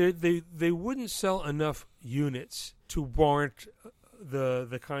they wouldn't sell enough units to warrant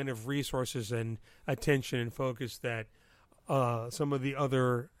the kind of resources and attention and focus that some of the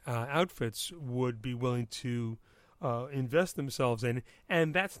other outfits would be willing to invest themselves in.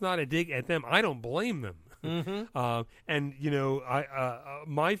 And that's not a dig at them. I don't blame them. Mm-hmm. And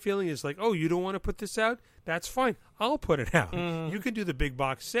my feeling is like, oh, you don't want to put this out? That's fine. I'll put it out. Mm-hmm. You can do the big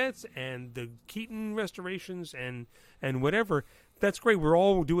box sets and the Keaton restorations and whatever. That's great. We're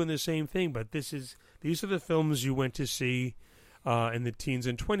all doing the same thing, but these are the films you went to see. in the teens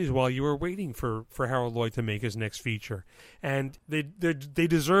and 20s while you were waiting for Harold Lloyd to make his next feature. And they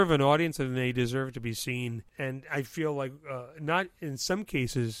deserve an audience, and they deserve to be seen. And I feel like not in some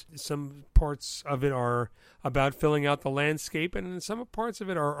cases, some parts of it are about filling out the landscape, and in some parts of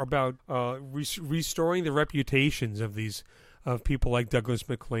it are about restoring the reputations of people like Douglas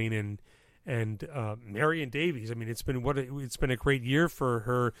MacLean and Marion Davies. I mean, it's been a great year for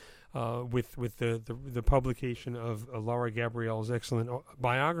her with the publication of Laura Gabrielle's excellent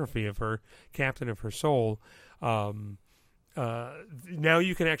biography of her, Captain of Her Soul. Now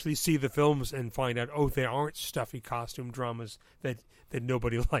you can actually see the films and find out, they aren't stuffy costume dramas that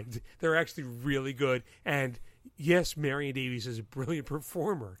nobody liked. They're actually really good. And yes, Marion Davies is a brilliant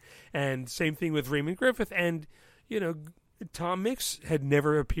performer. And same thing with Raymond Griffith. And, Tom Mix had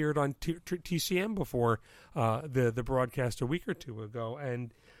never appeared on TCM before the broadcast a week or two ago.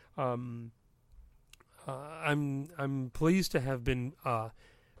 And I'm pleased to have been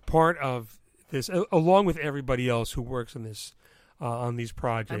part of this, along with everybody else who works on this on these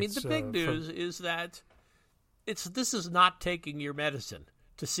projects. I mean, the big news is that this is not taking your medicine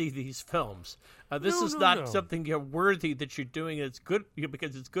to see these films. This is not something you're worthy that you're doing. It's good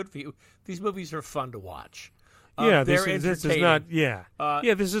because it's good for you. These movies are fun to watch. This is not.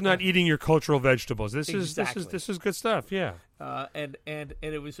 This is not eating your cultural vegetables. This is good stuff. Yeah. And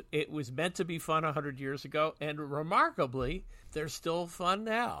it was meant to be fun 100 years ago, and remarkably, they're still fun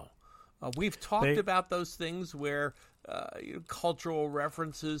now. We've talked about those things where cultural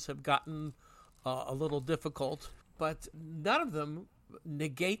references have gotten a little difficult, but none of them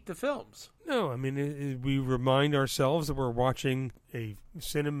negate the films. No, I mean, we remind ourselves that we're watching a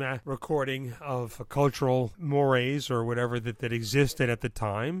cinema recording of a cultural mores or whatever that existed at the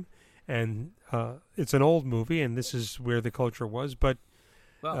time, and it's an old movie, and this is where the culture was. But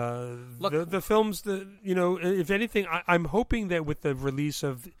the films, if anything, I'm hoping that with the release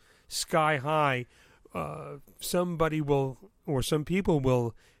of Sky High, somebody will, or some people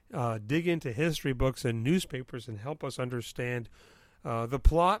will, dig into history books and newspapers and help us understand the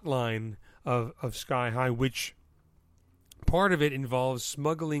plot line of Sky High, which part of it involves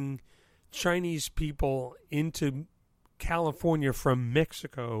smuggling Chinese people into California from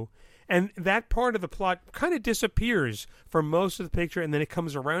Mexico. And that part of the plot kind of disappears for most of the picture, and then it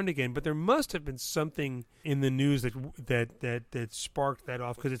comes around again. But there must have been something in the news that sparked that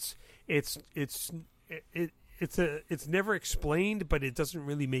off, because it's never explained, but it doesn't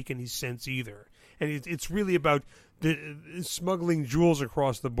really make any sense either. And it's really about smuggling jewels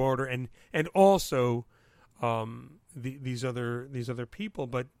across the border, and also these other people,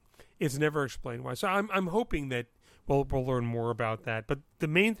 but it's never explained why. So I'm hoping that we'll learn more about that. But the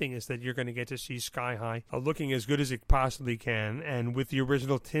main thing is that you're going to get to see Sky High looking as good as it possibly can, and with the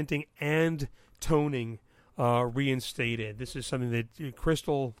original tinting and toning reinstated. This is something that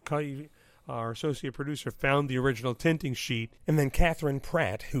Crystal, our associate producer, found the original tinting sheet, and then Catherine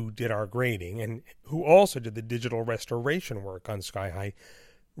Pratt, who did our grading and who also did the digital restoration work on Sky High,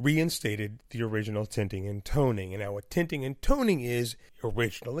 reinstated the original tinting and toning. And now what tinting and toning is,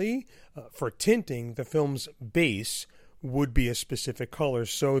 originally, for tinting, the film's base would be a specific color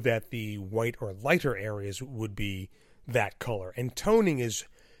so that the white or lighter areas would be that color. And toning is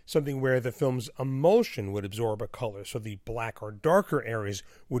something where the film's emulsion would absorb a color, so the black or darker areas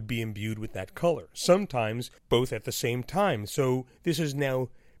would be imbued with that color, sometimes both at the same time. So this has now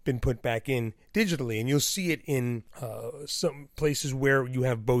been put back in digitally, and you'll see it in some places where you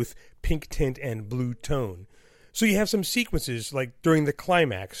have both pink tint and blue tone. So you have some sequences, like during the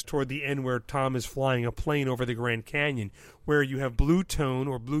climax, toward the end where Tom is flying a plane over the Grand Canyon, where you have blue tone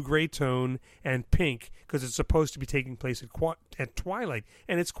or blue-gray tone and pink, because it's supposed to be taking place at twilight,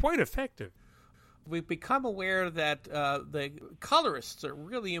 and it's quite effective. We've become aware that the colorists are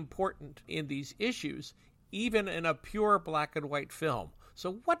really important in these issues, even in a pure black and white film.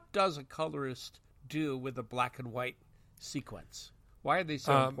 So what does a colorist do with a black and white sequence? Why are they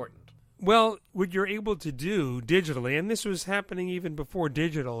so important? Well, what you're able to do digitally, and this was happening even before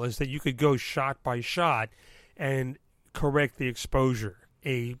digital, is that you could go shot by shot and correct the exposure.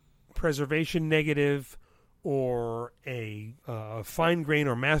 A preservation negative or a fine grain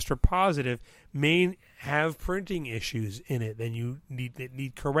or master positive may have printing issues in it that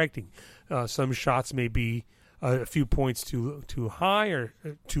need correcting. Some shots may be a few points too high or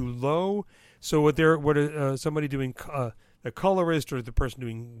too low. So what somebody doing the colorist or the person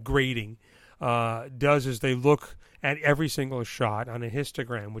doing grading does is they look at every single shot on a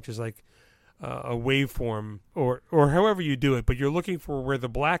histogram, which is like a waveform or however you do it, but you're looking for where the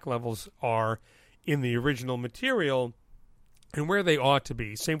black levels are in the original material and where they ought to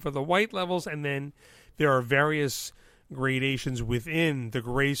be. Same for the white levels, and then there are various gradations within the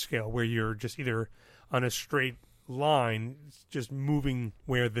grayscale where you're just either on a straight line, just moving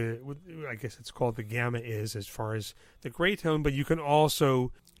where I guess it's called the gamma is as far as the gray tone, but you can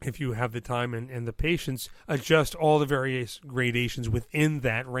also, if you have the time and the patience, adjust all the various gradations within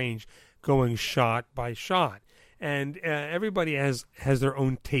that range, going shot by shot. And everybody has their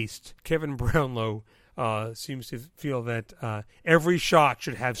own taste. Kevin Brownlow seems to feel that every shot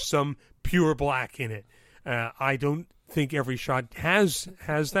should have some pure black in it. I don't think every shot has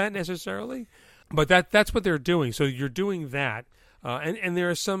that necessarily, but that's what they're doing. So you're doing that, and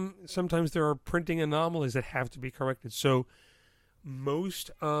there are sometimes there are printing anomalies that have to be corrected. So most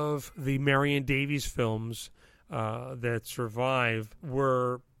of the Marion Davies films that survive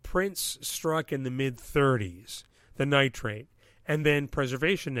were prints struck in the mid-30s, the nitrate, and then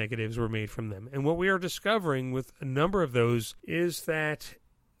preservation negatives were made from them. And what we are discovering with a number of those is that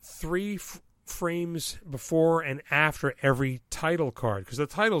 3 frames before and after every title card, because the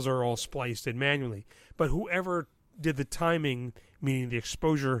titles are all spliced in manually, but whoever did the timing, meaning the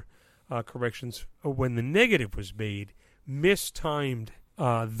exposure corrections when the negative was made, mistimed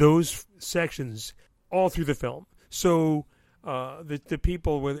those sections all through the film. So the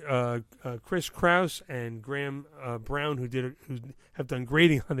people with Chris Krause and Graham Brown, who have done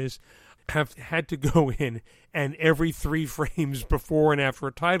grading on this, have had to go in and every 3 frames before and after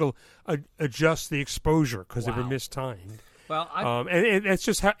a title adjust the exposure because they were mistimed. Well, and it's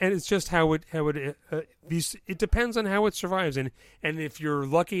just how it depends on how it survives, and if you're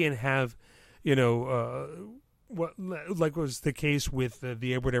lucky and have, what like was the case with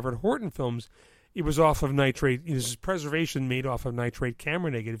the Edward Everett Horton films, it was off of nitrate. This is preservation made off of nitrate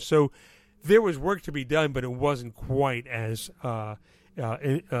camera negative, so there was work to be done, but it wasn't quite as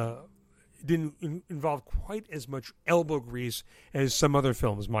didn't involve quite as much elbow grease as some other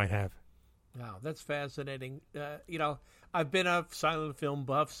films might have. Wow, that's fascinating. I've been a silent film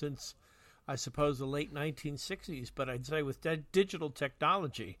buff since, I suppose, the late 1960s, but I'd say with digital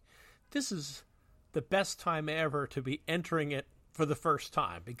technology, this is the best time ever to be entering it for the first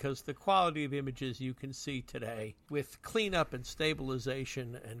time, because the quality of images you can see today with cleanup and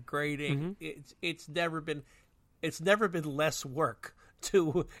stabilization and grading, it's never been less work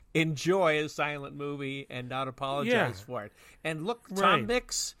to enjoy a silent movie and not apologize for it. And look, Tom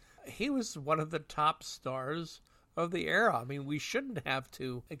Mix, he was one of the top stars of the era. I mean, we shouldn't have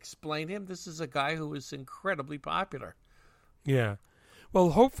to explain him. This is a guy who is incredibly popular. Yeah. Well,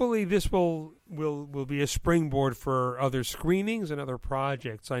 hopefully this will be a springboard for other screenings and other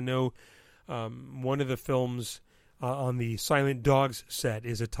projects. I know one of the films on the Silent Dogs set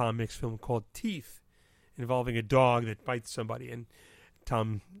is a Tom Mix film called Teeth, involving a dog that bites somebody, and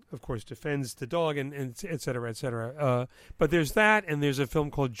Tom, of course, defends the dog, and et cetera, et cetera. But there's that, and there's a film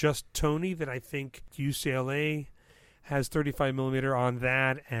called Just Tony that I think UCLA has 35mm on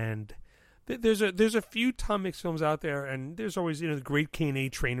that, and there's a few Tom Mix films out there, and there's always the Great K&A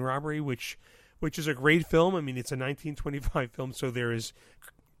Train Robbery, which is a great film. I mean, it's a 1925 film, so there is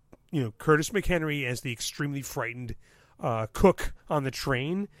Curtis McHenry as the extremely frightened cook on the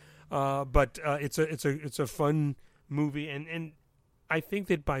train, but it's a fun movie, and I think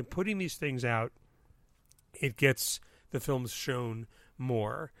that by putting these things out, it gets the films shown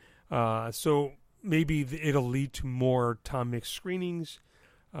more. So maybe it'll lead to more Tom Mix screenings.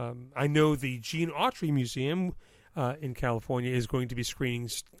 I know the Gene Autry Museum in California is going to be screening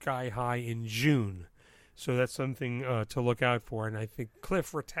Sky High in June. So that's something to look out for. And I think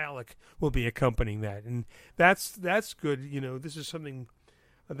Cliff Ritalik will be accompanying that. And that's good. This is something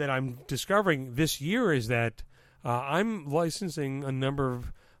that I'm discovering this year, is that I'm licensing a number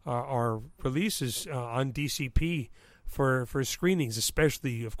of our releases on DCP for screenings,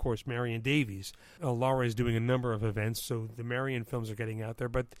 especially, of course, Marion Davies. Laura is doing a number of events, so the Marion films are getting out there.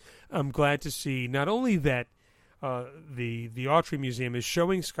 But I'm glad to see not only that the Autry Museum is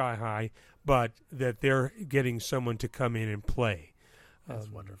showing Sky High, but that they're getting someone to come in and play. That's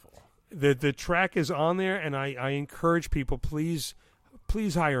wonderful. The track is on there, and I encourage people, please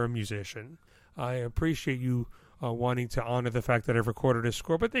hire a musician. I appreciate you wanting to honor the fact that I've recorded a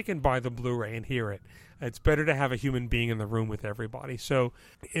score, but they can buy the Blu-ray and hear it. It's better to have a human being in the room with everybody. So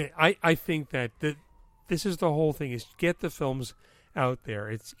I think that this is the whole thing, is get the films out there.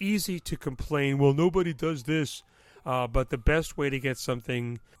 It's easy to complain, well, nobody does this, but the best way to get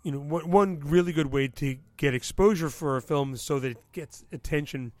something, one really good way to get exposure for a film so that it gets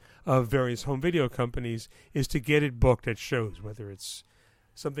attention of various home video companies is to get it booked at shows, whether it's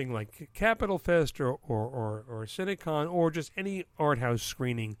something like Capitol Fest or Cinecon or just any art house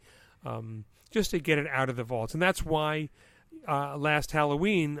screening, just to get it out of the vaults. And that's why last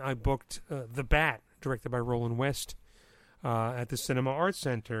Halloween I booked The Bat, directed by Roland West, at the Cinema Arts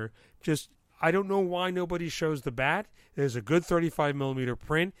Center. Just, I don't know why nobody shows The Bat. There's a good 35mm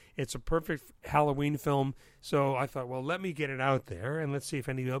print. It's a perfect Halloween film. So I thought, well, let me get it out there, and let's see if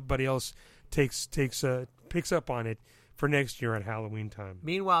anybody else picks up on it for next year at Halloween time.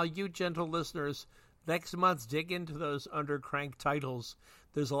 Meanwhile, you gentle listeners, next month, dig into those Undercrank titles.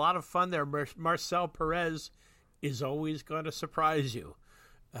 There's a lot of fun there. Marcel Perez is always going to surprise you.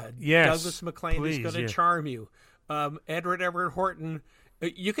 Yes, Douglas MacLean is going to charm you. Edward Horton,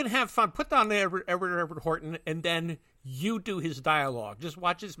 you can have fun. Put down Edward Horton, and then you do his dialogue. Just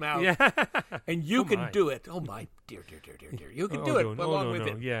watch his mouth, and you can do it. Oh, my dear. You can do it along with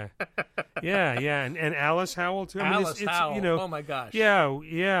him. Yeah. And Alice Howell, too. Alice Howell. Oh, my gosh.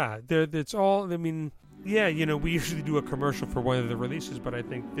 Yeah. It's all, I mean... Yeah, we usually do a commercial for one of the releases, but I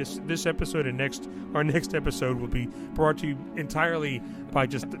think this episode and our next episode will be brought to you entirely by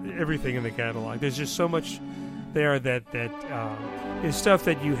just everything in the catalog. There's just so much there that is stuff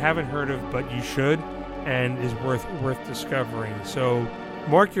that you haven't heard of, but you should, and is worth discovering. So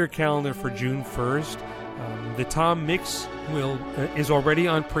mark your calendar for June 1st. The Tom Mix is already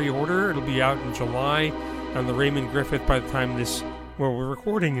on pre-order. It'll be out in July on the Raymond Griffith by the time we're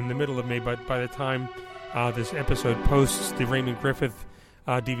recording in the middle of May, but by the time this episode posts, the Raymond Griffith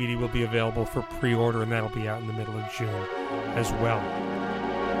DVD will be available for pre-order, and that'll be out in the middle of June as well.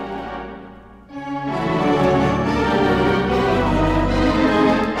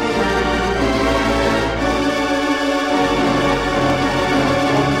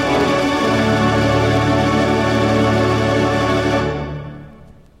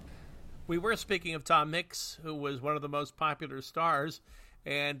 We were speaking of Tom Mix, who was one of the most popular stars.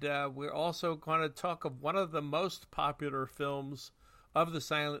 And we're also going to talk of one of the most popular films of the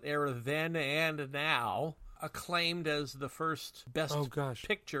silent era then and now, acclaimed as the first Best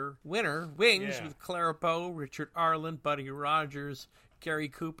Picture winner, Wings, with Clara Bow, Richard Arlen, Buddy Rogers, Gary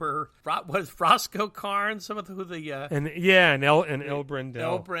Cooper, Roscoe Karn, some of and El Brendel.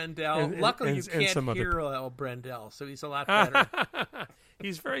 El Brendel. Luckily, you can't hear El Brendel, so he's a lot better.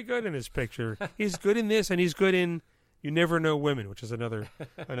 He's very good in this picture. He's good in this, and he's good in You Never Know Women, which is another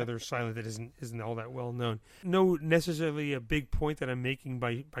silent that isn't all that well known. No necessarily a big point that I'm making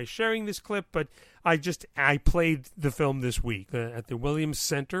by sharing this clip, but I played the film this week at the Williams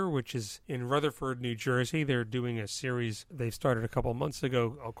Center, which is in Rutherford, New Jersey. They're doing a series they started a couple months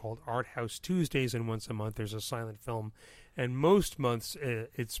ago called Art House Tuesdays, and once a month there's a silent film. And most months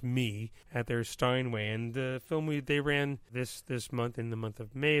it's me at their Steinway. And the film they ran this month, in the month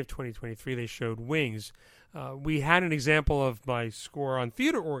of May of 2023, they showed Wings. We had an example of my score on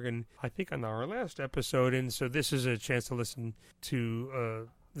theater organ, I think, on our last episode, and so this is a chance to listen to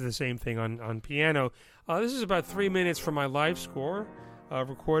the same thing on piano. This is about 3 minutes from my live score,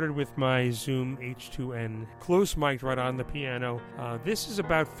 recorded with my Zoom H2N close mic'd right on the piano. This is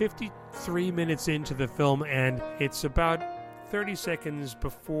about 53 minutes into the film, and it's about 30 seconds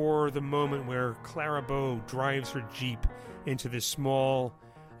before the moment where Clara Bow drives her Jeep into this small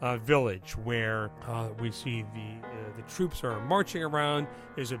village where we see the troops are marching around.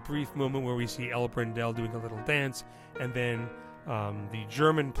 There's a brief moment where we see El Brendel doing a little dance, and then the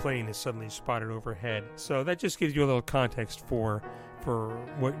German plane is suddenly spotted overhead. So that just gives you a little context for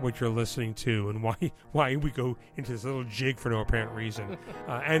what you're listening to and why we go into this little jig for no apparent reason.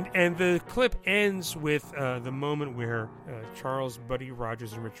 And the clip ends with the moment where Charles, Buddy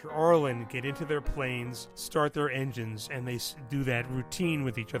Rogers, and Richard Arlen get into their planes, start their engines, and they do that routine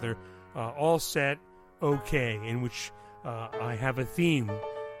with each other. All set, okay, in which I have a theme,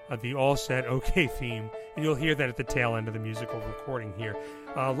 the all set, okay theme, and you'll hear that at the tail end of the musical recording here.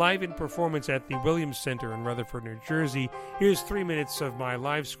 Live in performance at the Williams Center in Rutherford, New Jersey. Here's 3 minutes of my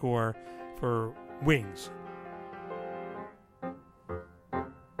live score for Wings.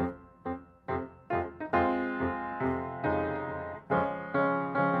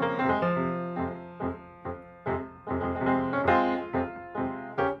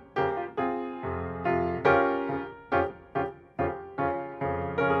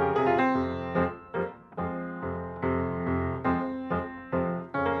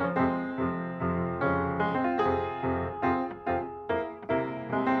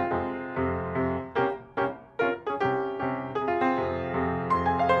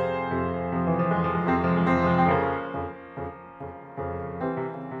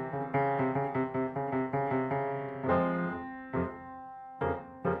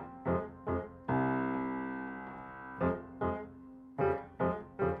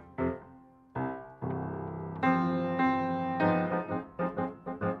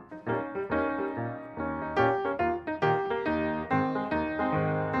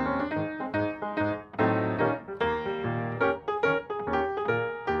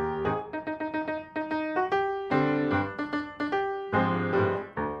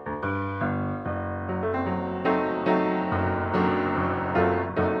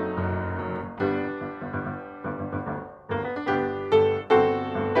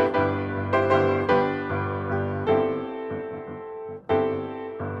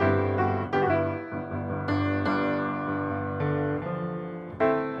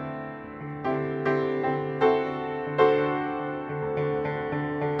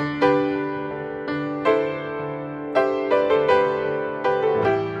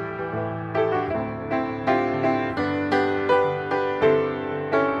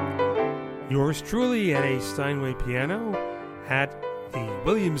 yours truly at a Steinway piano at the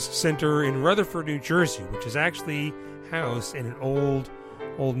Williams Center in Rutherford, New Jersey, which is actually housed in an old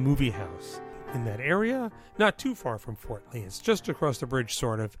movie house in that area, not too far from Fort Lee. It's just across the bridge,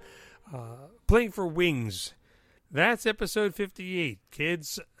 sort of. Playing for Wings. That's episode 58,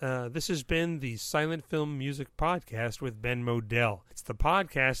 kids. This has been the Silent Film Music Podcast with Ben Modell. It's the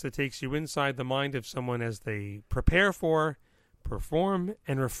podcast that takes you inside the mind of someone as they prepare for, perform,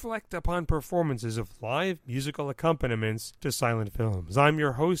 and reflect upon performances of live musical accompaniments to silent films. I'm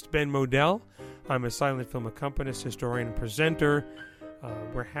your host, Ben Modell. I'm a silent film accompanist, historian, and presenter.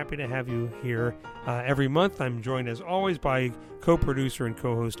 We're happy to have you here every month. I'm joined, as always, by co-producer and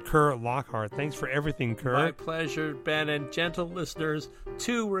co-host Kerr Lockhart. Thanks for everything, Kerr. My pleasure, Ben. And gentle listeners,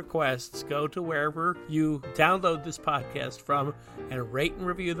 2 requests. Go to wherever you download this podcast from and rate and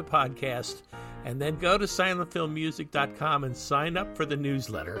review the podcast. And then go to silentfilmmusic.com and sign up for the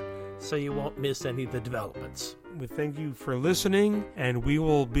newsletter so you won't miss any of the developments. We thank you for listening, and we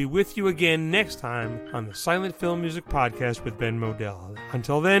will be with you again next time on the Silent Film Music Podcast with Ben Modell.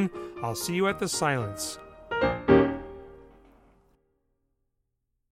 Until then, I'll see you at the Silence.